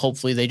traditionally. So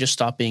hopefully they just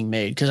stop being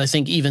made. Because I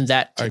think even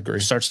that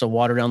starts to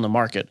water down the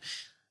market.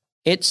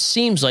 It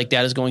seems like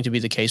that is going to be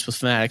the case with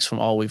Fanatics from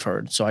all we've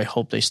heard. So I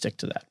hope they stick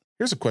to that.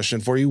 Here's a question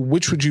for you.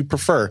 Which would you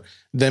prefer?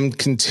 Them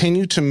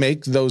continue to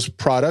make those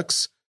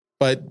products,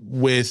 but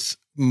with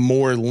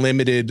more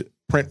limited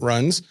print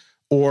runs,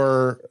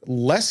 or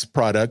less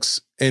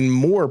products and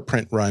more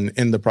print run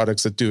in the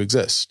products that do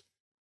exist?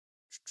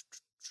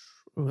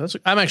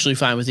 I'm actually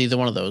fine with either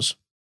one of those.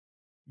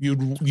 You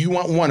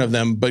want one of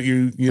them, but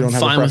you don't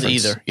have a preference. Fine with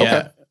either. Yeah.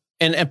 Okay.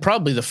 And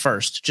probably the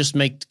first. Just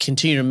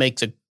continue to make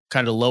the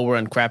kind of lower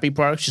end crappy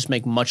products, just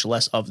make much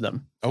less of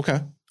them.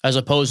 Okay. As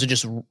opposed to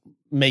just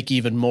make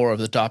even more of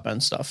the top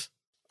end stuff.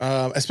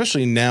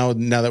 Especially now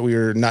that we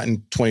are not in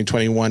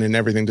 2021 and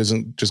everything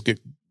doesn't just get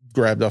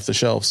grabbed off the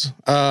shelves.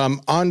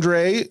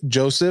 Andre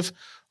Joseph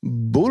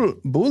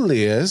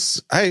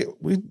Boulias. I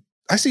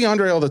see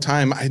Andre all the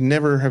time. I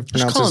never have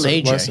pronounced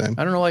his last name.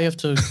 I don't know why you have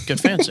to get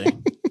fancy.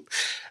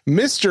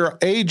 Mr.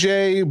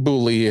 AJ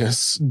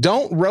Boulias.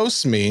 Don't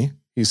roast me,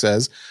 he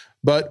says,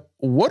 but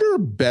what are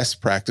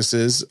best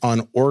practices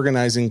on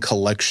organizing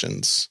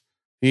collections?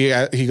 He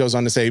goes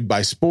on to say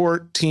by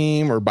sport,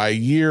 team, or by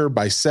year,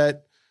 by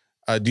set.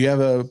 Do you have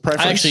a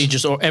preference? I actually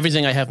just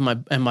everything I have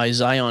in my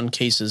Zion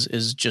cases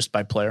is just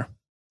by player.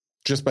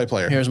 Just by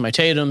player. Here's my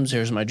Tatums.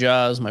 Here's my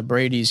Jaws, my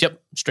Brady's.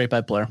 Yep, straight by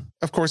player.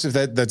 Of course, if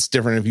that's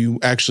different, if you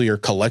actually are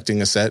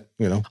collecting a set,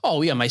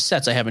 Oh yeah, my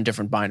sets I have in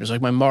different binders.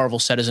 Like my Marvel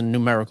set is in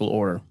numerical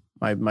order.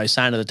 My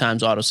Sign of the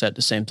Times auto set,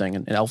 the same thing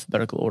in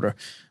alphabetical order.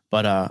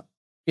 But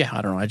yeah,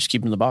 I don't know. I just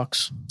keep them in the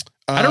box.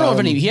 I don't know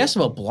if he asked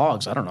about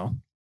blogs. I don't know.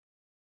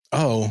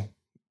 Oh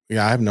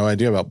yeah, I have no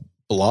idea about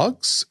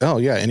blogs. Oh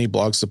yeah, any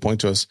blogs to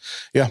point to us?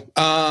 Yeah.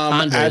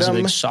 Andre's a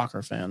big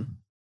soccer fan.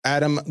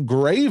 Adam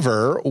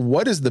Graver,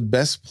 what is the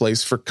best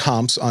place for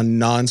comps on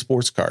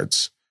non-sports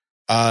cards?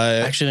 I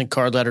actually think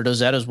Card Ladder does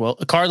that as well.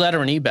 Card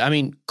Ladder and eBay. I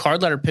mean,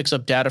 Card Ladder picks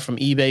up data from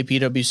eBay,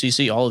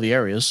 PWCC, all of the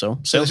areas. So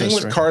the thing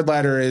with Card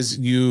Ladder is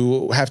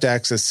you have to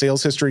access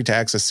sales history. To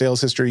access sales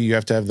history, you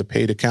have to have the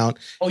paid account.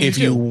 Oh, if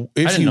you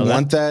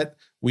want that,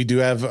 we do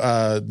have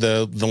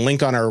the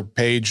link on our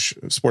page,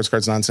 Sports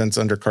Cards Nonsense,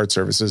 under card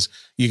services.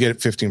 You get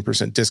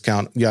 15%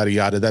 discount, yada,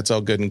 yada. That's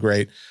all good and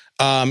great.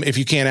 If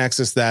you can't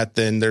access that,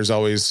 then there's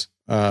always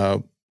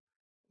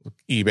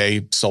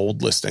eBay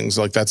sold listings.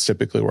 Like that's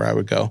typically where I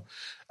would go.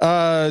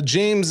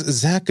 James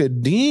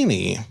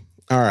Zaccadini.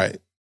 All right.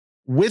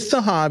 With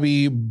the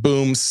hobby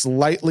boom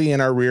slightly in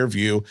our rear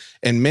view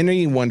and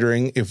many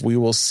wondering if we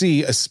will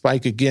see a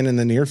spike again in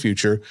the near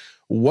future,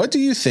 what do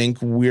you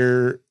think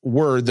were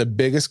the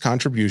biggest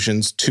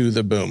contributions to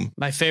the boom?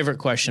 My favorite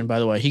question, by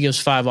the way, he gives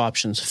 5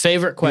 options.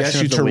 Favorite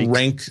question of the week.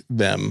 Rank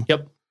them.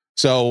 Yep.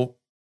 So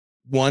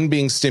 1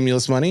 being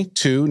stimulus money,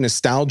 2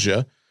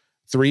 nostalgia,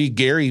 3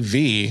 Gary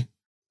V,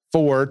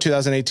 4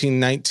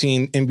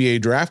 2018-19 NBA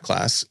draft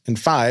class, and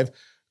 5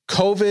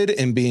 COVID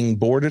and being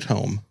bored at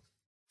home.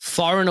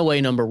 Far and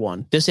away number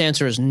 1. This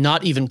answer is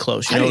not even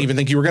close. I didn't even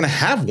think you were going to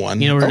have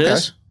one. You know what it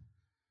is?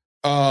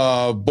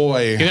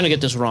 Boy. You're going to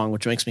get this wrong,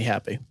 which makes me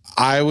happy.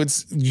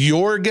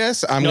 Your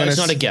guess? It's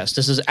not a guess.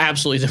 This is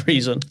absolutely the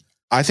reason.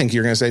 I think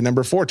you're going to say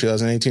number 4,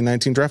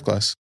 2018-19 draft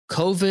class.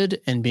 COVID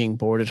and being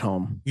bored at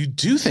home. You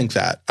do think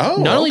that? Oh,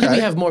 not only do we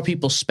have more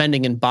people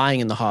spending and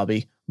buying in the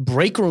hobby,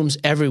 break rooms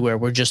everywhere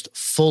were just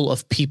full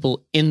of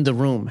people in the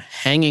room,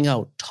 hanging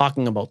out,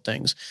 talking about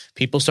things.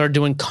 People started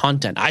doing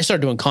content. I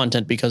started doing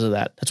content because of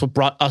that. That's what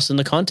brought us in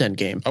the content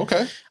game.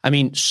 Okay. I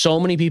mean, so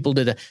many people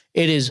did that.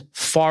 It is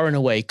far and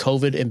away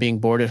COVID and being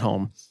bored at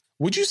home.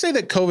 Would you say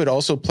that COVID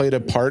also played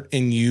a part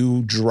in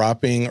you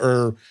dropping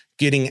or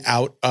getting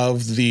out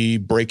of the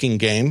breaking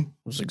game?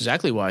 That's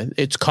exactly why.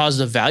 It's caused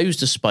the values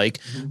to spike,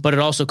 but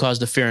it also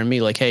caused the fear in me.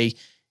 Like, hey,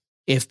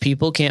 if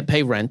people can't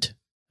pay rent,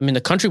 I mean,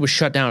 the country was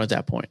shut down at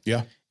that point.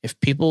 Yeah. If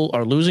people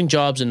are losing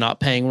jobs and not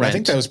paying rent. I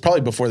think that was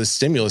probably before the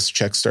stimulus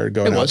checks started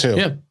going out too.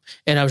 Yeah.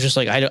 And I was just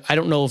like, I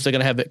don't know if they're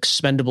going to have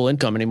expendable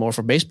income anymore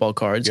for baseball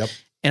cards. Yep.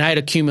 And I had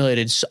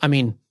accumulated, I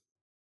mean,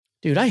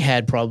 dude, I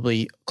had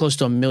probably close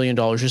to $1 million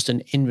just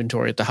in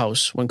inventory at the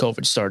house when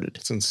COVID started.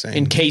 It's insane.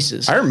 In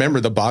cases. I remember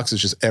the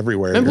boxes just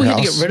everywhere. Remember we had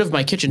to get rid of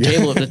my kitchen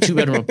table of the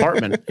 2-bedroom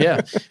apartment.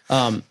 Yeah. So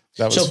fun.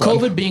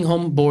 COVID being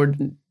home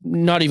board,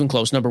 not even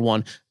close, number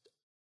one.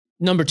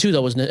 Number two,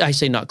 though, I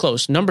say not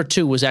close. Number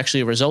two was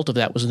actually a result of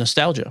that was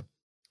nostalgia.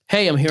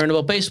 Hey, I'm hearing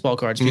about baseball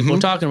cards. People are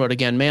talking about it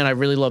again. Man, I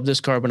really loved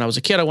this card when I was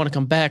a kid. I want to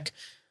come back.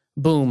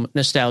 Boom,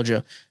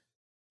 nostalgia.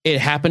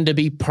 It happened to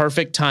be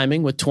perfect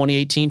timing with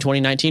 2018,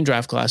 2019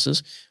 draft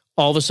classes.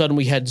 All of a sudden,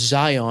 we had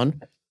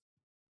Zion,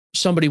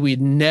 somebody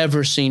we'd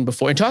never seen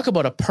before. And talk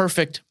about a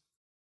perfect,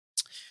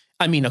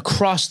 I mean,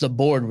 across the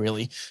board,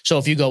 really. So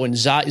if you go in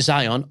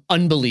Zion,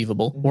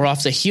 unbelievable. We're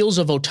off the heels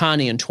of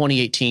Ohtani in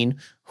 2018,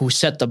 who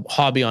set the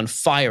hobby on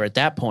fire at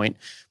that point.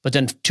 But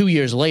then 2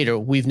 years later,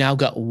 we've now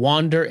got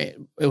Wander.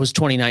 It was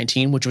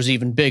 2019, which was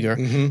even bigger.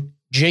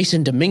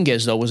 Jason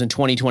Dominguez, though, was in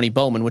 2020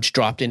 Bowman, which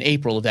dropped in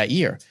April of that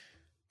year.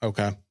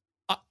 Okay.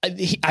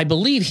 I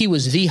believe he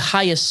was the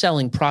highest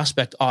selling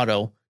prospect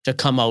auto to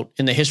come out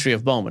in the history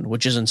of Bowman,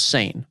 which is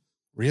insane.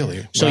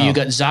 Really? So you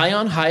got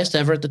Zion, highest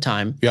ever at the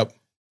time. Yep.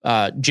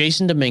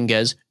 Jason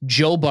Dominguez,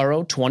 Joe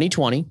Burrow,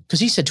 2020, because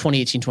he said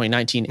 2018,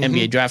 2019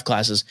 NBA draft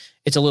classes.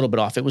 It's a little bit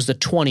off. It was the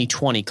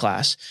 2020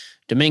 class.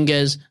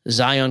 Dominguez,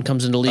 Zion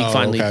comes into the league,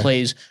 finally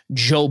plays.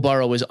 Joe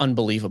Burrow is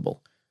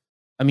unbelievable.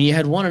 I mean, you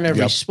had one in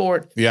every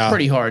sport. Yeah.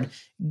 Pretty hard.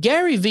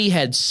 Gary V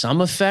had some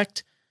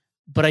effect,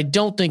 but I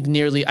don't think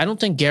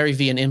Gary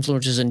V and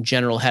influencers in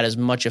general had as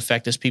much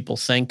effect as people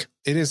think.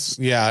 It is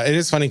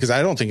funny because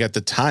I don't think at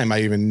the time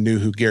I even knew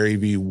who Gary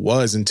V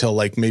was until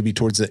like maybe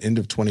towards the end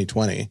of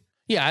 2020.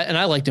 Yeah, and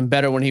I liked him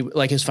better when he,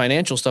 like his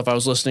financial stuff I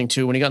was listening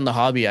to. When he got in the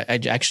hobby, I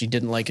actually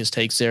didn't like his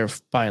takes there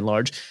by and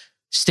large.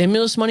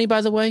 Stimulus money,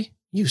 by the way,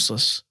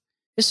 useless.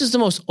 This is the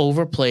most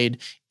overplayed.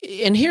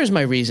 And here's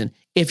my reason.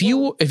 If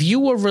you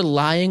were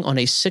relying on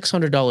a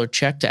 $600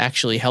 check to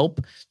actually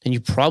help, then you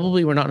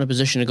probably were not in a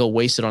position to go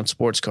waste it on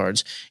sports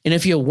cards. And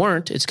if you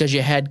weren't, it's because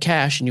you had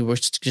cash and you were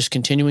just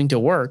continuing to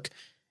work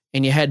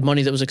and you had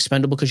money that was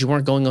expendable because you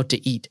weren't going out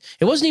to eat.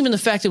 It wasn't even the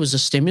fact it was a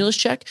stimulus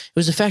check. It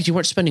was the fact you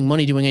weren't spending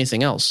money doing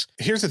anything else.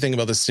 Here's the thing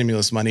about the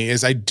stimulus money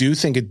is I do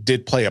think it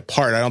did play a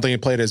part. I don't think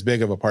it played as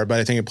big of a part, but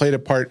I think it played a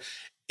part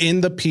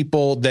in the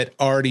people that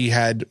already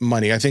had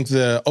money. I think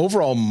the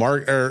overall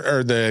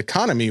or the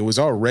economy was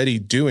already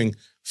doing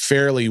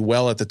fairly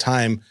well at the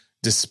time,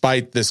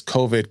 despite this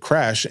COVID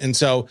crash. And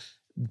so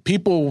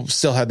people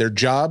still had their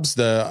jobs.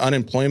 The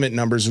unemployment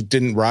numbers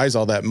didn't rise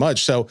all that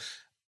much. So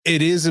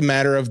it is a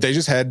matter of they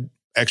just had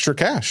extra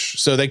cash,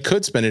 so they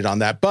could spend it on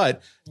that.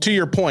 But to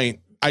your point,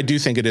 I do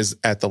think it is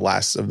at the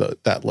last of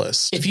that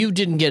list. If you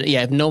didn't get it,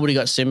 if nobody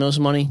got stimulus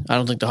money, I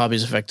don't think the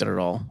hobby's affected at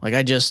all. Like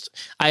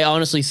I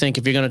honestly think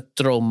if you're going to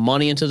throw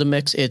money into the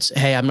mix, it's,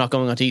 hey, I'm not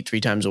going out to eat 3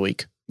 times a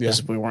week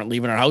because we weren't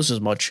leaving our house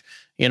as much.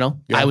 You know,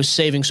 I was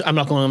saving. I'm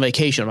not going on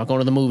vacation. I'm not going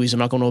to the movies. I'm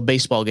not going to a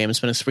baseball game and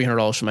spending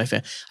 $300 for my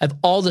family. I have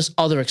all this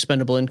other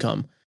expendable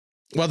income.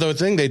 Well, the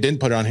thing they didn't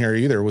put on here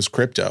either was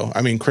crypto.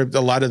 I mean, a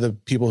lot of the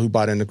people who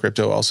bought into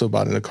crypto also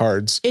bought into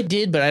cards. It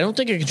did, but I don't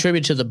think it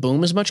contributed to the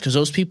boom as much because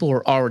those people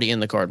were already in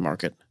the card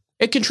market.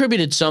 It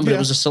contributed some, but it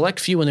was a select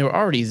few and they were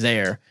already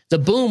there. The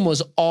boom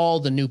was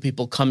all the new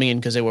people coming in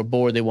because they were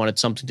bored. They wanted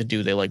something to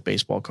do. They like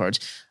baseball cards.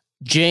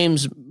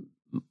 James,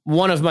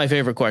 one of my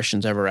favorite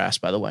questions ever asked,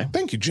 by the way.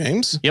 Thank you,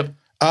 James. Yep.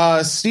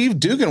 Steve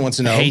Dugan wants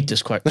to know. I hate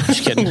this question.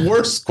 Just kidding.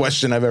 Worst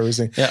question I've ever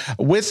seen. Yeah.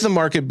 With the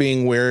market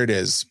being where it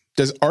is,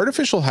 does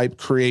artificial hype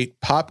created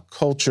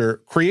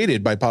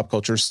by pop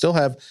culture still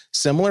have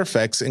similar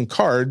effects in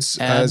cards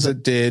as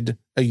it did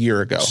a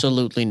year ago?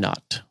 Absolutely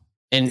not.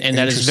 And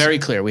that is very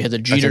clear. We had the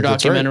Jeter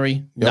documentary,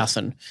 right.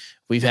 Nothing.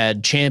 We've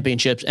had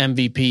championships,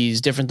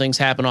 MVPs, different things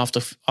happen off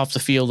the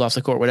field, off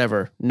the court,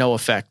 whatever. No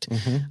effect.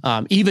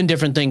 Even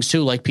different things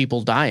too, like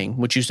people dying,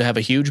 which used to have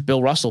a huge.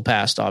 Bill Russell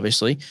passed,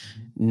 obviously.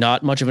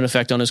 Not much of an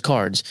effect on his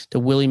cards.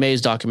 The Willie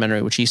Mays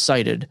documentary, which he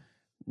cited,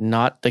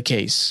 not the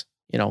case.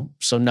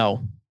 So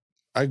no.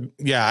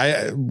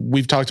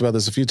 We've talked about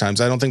this a few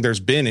times. I don't think there's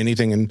been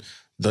anything in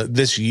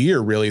this year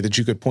really that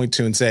you could point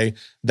to and say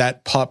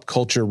that pop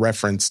culture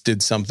reference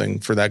did something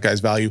for that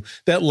guy's value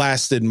that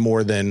lasted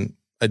more than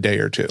a day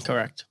or two.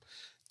 Correct.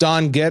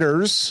 Don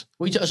Getters.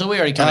 So we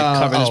already kind of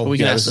covered this, but we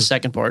can ask the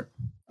second part.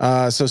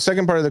 So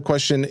second part of the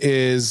question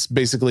is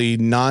basically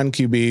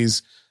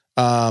non-QBs.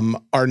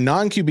 Are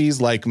non-QBs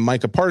like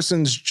Micah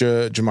Parsons,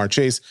 Jamar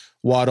Chase,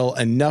 Waddle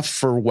enough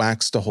for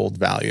Wax to hold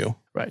value?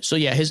 Right. So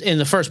in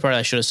the first part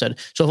I should have said,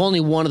 so if only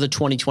one of the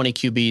 2020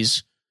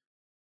 QBs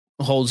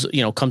holds,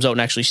 comes out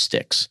and actually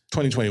sticks.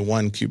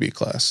 2021 QB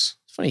class.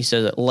 funny he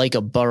says it, like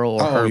a Burrow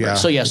or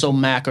Herbert. Yeah. So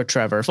Mac or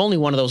Trevor. If only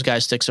one of those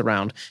guys sticks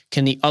around,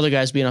 can the other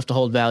guys be enough to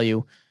hold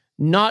value?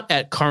 Not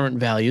at current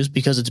values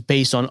because it's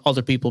based on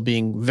other people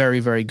being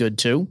very, very good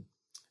too.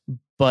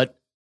 But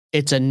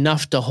it's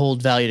enough to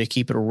hold value to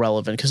keep it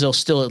relevant because there'll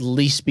still at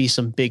least be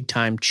some big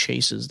time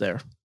chases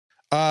there.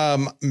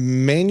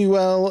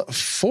 Manuel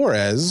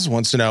Flores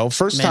wants to know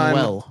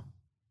time.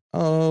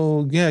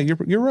 Oh yeah,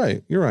 you're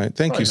right. You're right.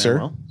 Thank you,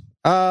 sir.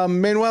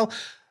 Manuel,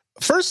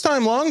 first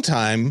time, long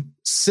time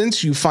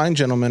since you fine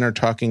gentlemen are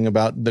talking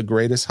about the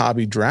greatest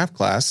hobby draft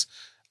class.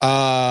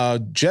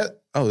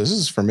 This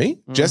is for me.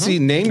 Mm-hmm. Jesse,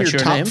 name your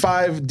top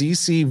 5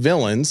 DC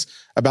villains.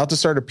 About to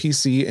start a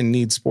PC and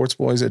need Sports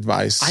Boys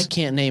advice. I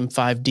can't name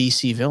 5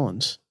 DC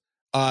villains.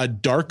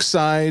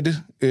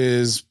 Darkseid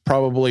is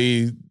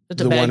probably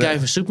the bad guy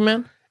for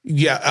Superman.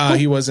 Yeah,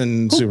 he was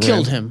in Superman. Who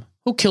killed him?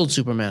 Who killed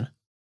Superman?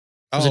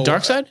 Was it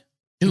Darkseid?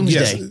 Doomsday.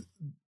 Yes.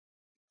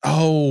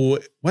 Oh,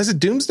 was it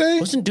Doomsday?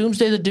 Wasn't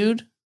Doomsday the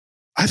dude?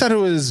 I thought it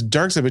was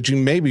Darkseid, but you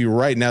may be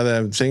right now that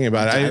I'm thinking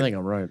about it. I think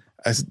I'm right.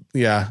 I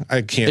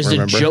can't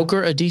remember. Is the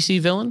Joker a DC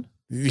villain?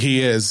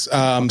 He is.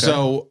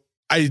 So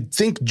I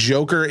think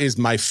Joker is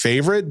my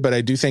favorite, but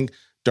I do think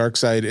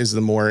Darkseid is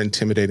the more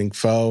intimidating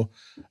foe.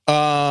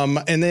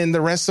 And then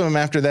the rest of them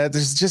after that,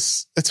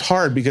 it's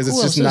hard because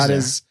it's just not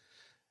as.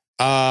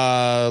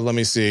 Let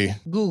me see.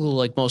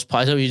 Google most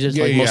popular. You just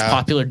most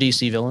popular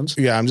DC villains.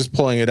 Yeah, I'm just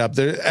pulling it up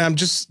there.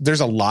 There's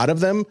a lot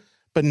of them,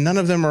 but none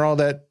of them are all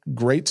that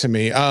great to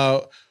me.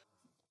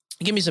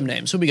 Give me some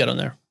names. Who we got on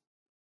there?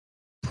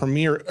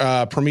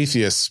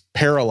 Prometheus,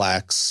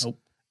 Parallax,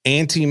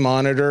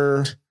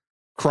 Anti-Monitor,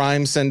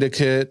 Crime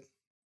Syndicate.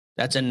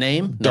 That's a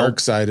name?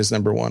 Darkseid is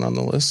number 1 on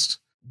the list.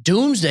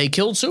 Doomsday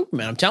killed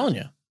Superman, I'm telling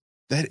you.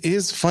 That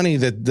is funny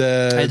that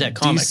the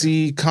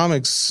DC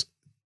comics,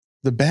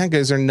 the bad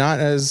guys are not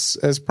as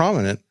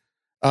prominent.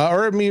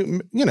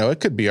 It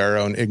could be our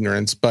own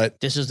ignorance, but...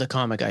 This is the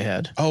comic I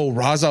had. Oh,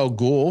 Ra's al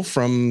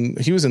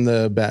Ghul he was in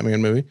the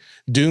Batman movie.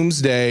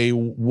 Doomsday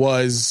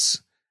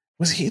was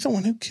he the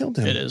one who killed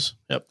him? It is.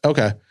 Yep.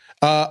 Okay.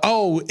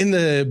 In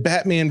the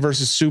Batman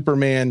versus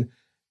Superman,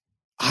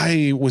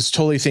 I was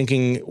totally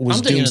thinking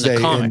was Doomsday. In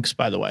the comics,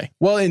 by the way.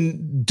 Well,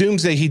 in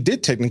Doomsday, he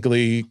did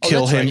technically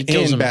kill him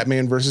in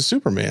Batman versus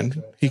Superman.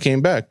 Okay. He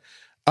came back.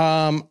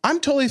 I'm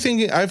totally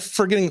thinking, I'm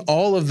forgetting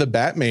all of the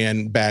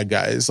Batman bad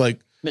guys,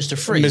 like Mr.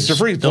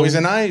 Freeze,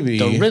 Poison Ivy,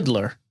 the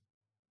Riddler.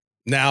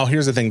 Now,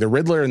 here's the thing: the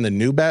Riddler in the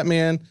new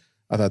Batman,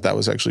 I thought that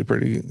was actually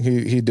pretty.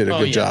 He did a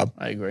good job.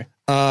 I agree.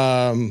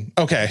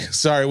 Okay,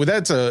 sorry. Well,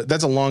 that's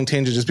a long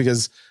tangent, just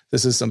because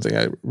this is something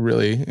I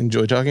really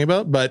enjoy talking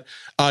about. But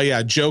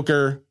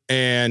Joker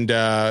and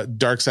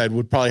Darkseid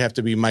would probably have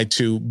to be my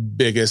 2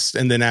 biggest,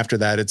 and then after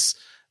that, it's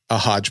a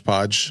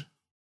hodgepodge.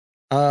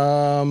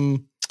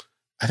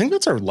 I think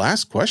that's our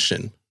last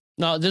question.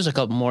 No, there's a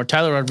couple more.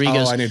 Tyler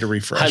Rodriguez. I need to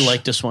refresh. I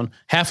like this one.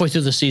 Halfway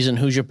through the season,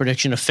 who's your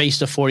prediction to face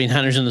the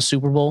 49ers in the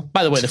Super Bowl?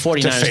 By the way, the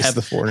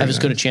 49ers have as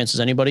good a chance as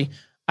anybody.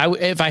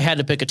 If I had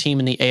to pick a team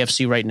in the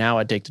AFC right now,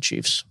 I'd take the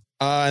Chiefs.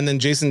 And then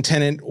Jason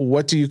Tennant,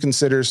 what do you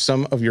consider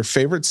some of your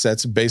favorite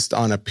sets based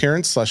on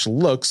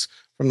appearance/looks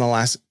from the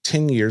last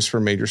 10 years for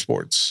major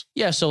sports?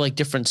 Yeah, so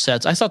different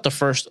sets. I thought the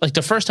first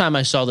time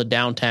I saw the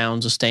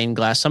downtowns, the stained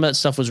glass, some of that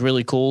stuff was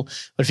really cool.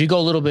 But if you go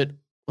a little bit,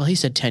 well, he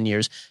said 10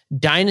 years.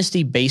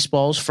 Dynasty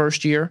Baseball's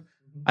first year,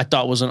 I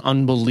thought was an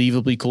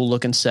unbelievably cool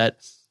looking set.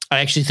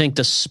 I actually think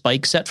the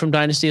Spike set from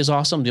Dynasty is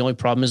awesome. The only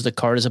problem is the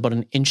card is about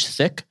an inch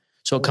thick.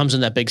 So it comes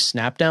in that big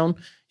snap down.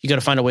 You got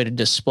to find a way to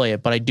display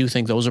it. But I do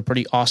think those are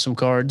pretty awesome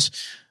cards.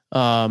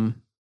 Man,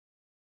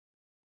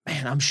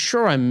 I'm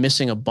sure I'm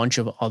missing a bunch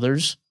of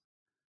others.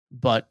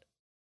 But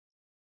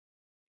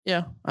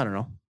yeah, I don't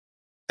know.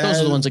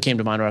 Those are the ones that came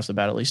to mind right off the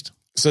bat, at least.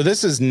 So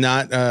this is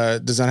not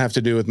does not have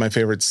to do with my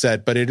favorite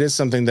set, but it is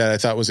something that I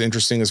thought was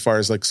interesting as far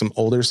as some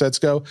older sets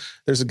go.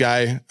 There's a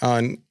guy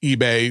on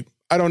eBay.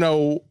 I don't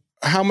know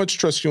how much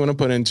trust you want to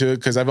put into it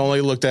because I've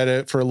only looked at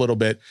it for a little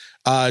bit.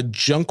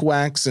 Junk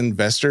Wax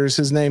Investor is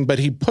his name, but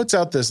he puts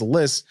out this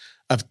list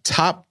of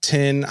top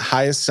 10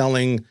 highest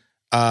selling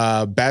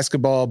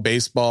basketball,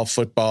 baseball,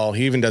 football.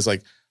 He even does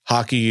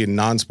hockey and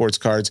non-sports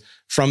cards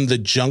from the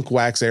Junk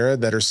Wax era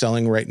that are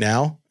selling right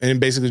now. And it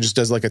basically just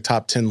does a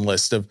top 10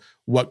 list of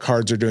what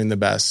cards are doing the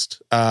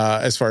best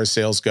as far as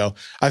sales go.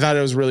 I thought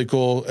it was really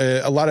cool.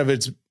 A lot of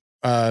it's,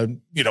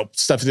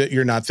 stuff that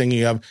you're not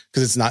thinking of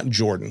because it's not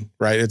Jordan,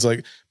 right? It's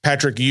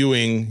Patrick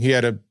Ewing. He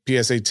had a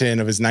PSA 10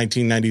 of his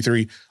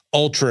 1993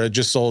 Ultra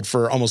just sold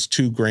for almost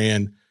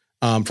 $2,000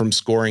 from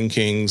Scoring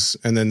Kings.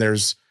 And then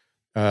there's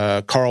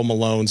Karl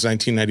Malone's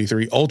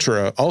 1993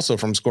 Ultra, also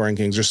from Scoring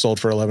Kings, just sold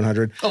for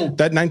 $1,100. Oh,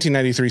 that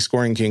 1993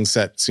 Scoring Kings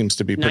set seems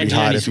to be pretty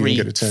hot if you can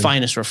get a 10.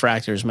 Finest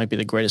refractors might be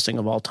the greatest thing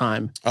of all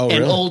time. Oh, and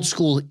really? Old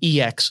school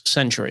EX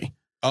Century.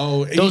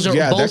 Oh, those are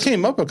both, that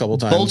came up a couple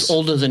times. Both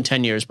older than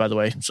 10 years, by the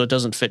way. So it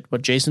doesn't fit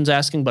what Jason's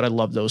asking, but I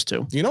love those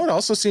two. You know what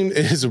also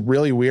is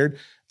really weird?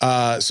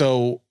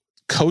 So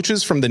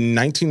coaches from the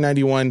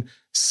 1991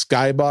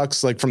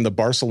 Skybox, from the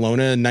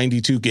Barcelona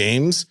 92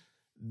 games,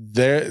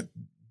 the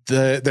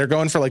they're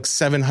going for like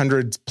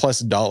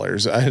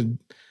 $700+.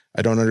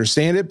 I don't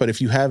understand it, but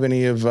if you have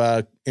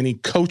any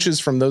coaches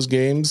from those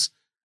games,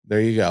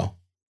 there you go.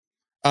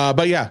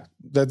 But yeah,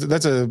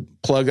 that's a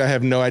plug. I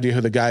have no idea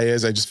who the guy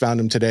is. I just found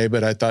him today,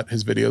 but I thought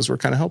his videos were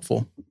kind of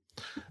helpful.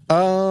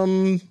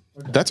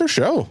 That's our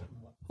show.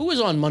 Who is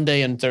on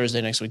Monday and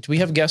Thursday next week? Do we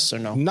have guests or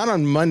no? Not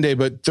on Monday,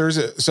 but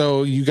Thursday.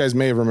 So you guys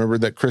may have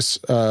remembered that Chris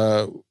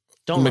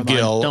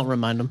McGill don't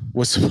remind him.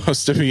 Was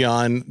supposed to be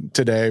on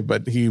today,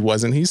 but he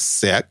wasn't. He's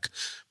sick,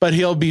 but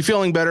he'll be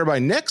feeling better by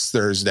next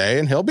Thursday,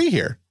 and he'll be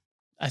here.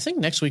 I think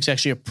next week's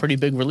actually a pretty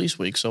big release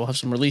week, so we'll have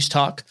some release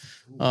talk.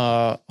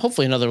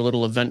 Hopefully another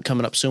little event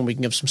coming up soon. We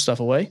can give some stuff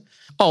away.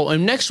 Oh,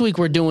 and next week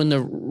we're doing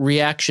the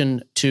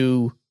reaction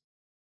to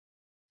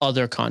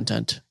other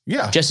content.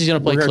 Yeah. Jesse's going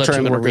to play clips.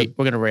 We're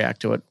going to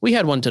react to it. We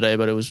had one today,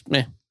 but it was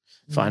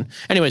fine.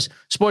 Anyways,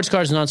 Sports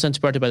Cards Nonsense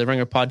brought to you by the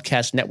Ringer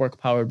Podcast Network,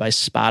 powered by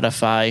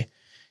Spotify.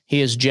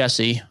 He is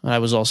Jesse, and I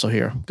was also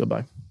here.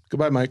 Goodbye.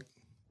 Goodbye, Mike.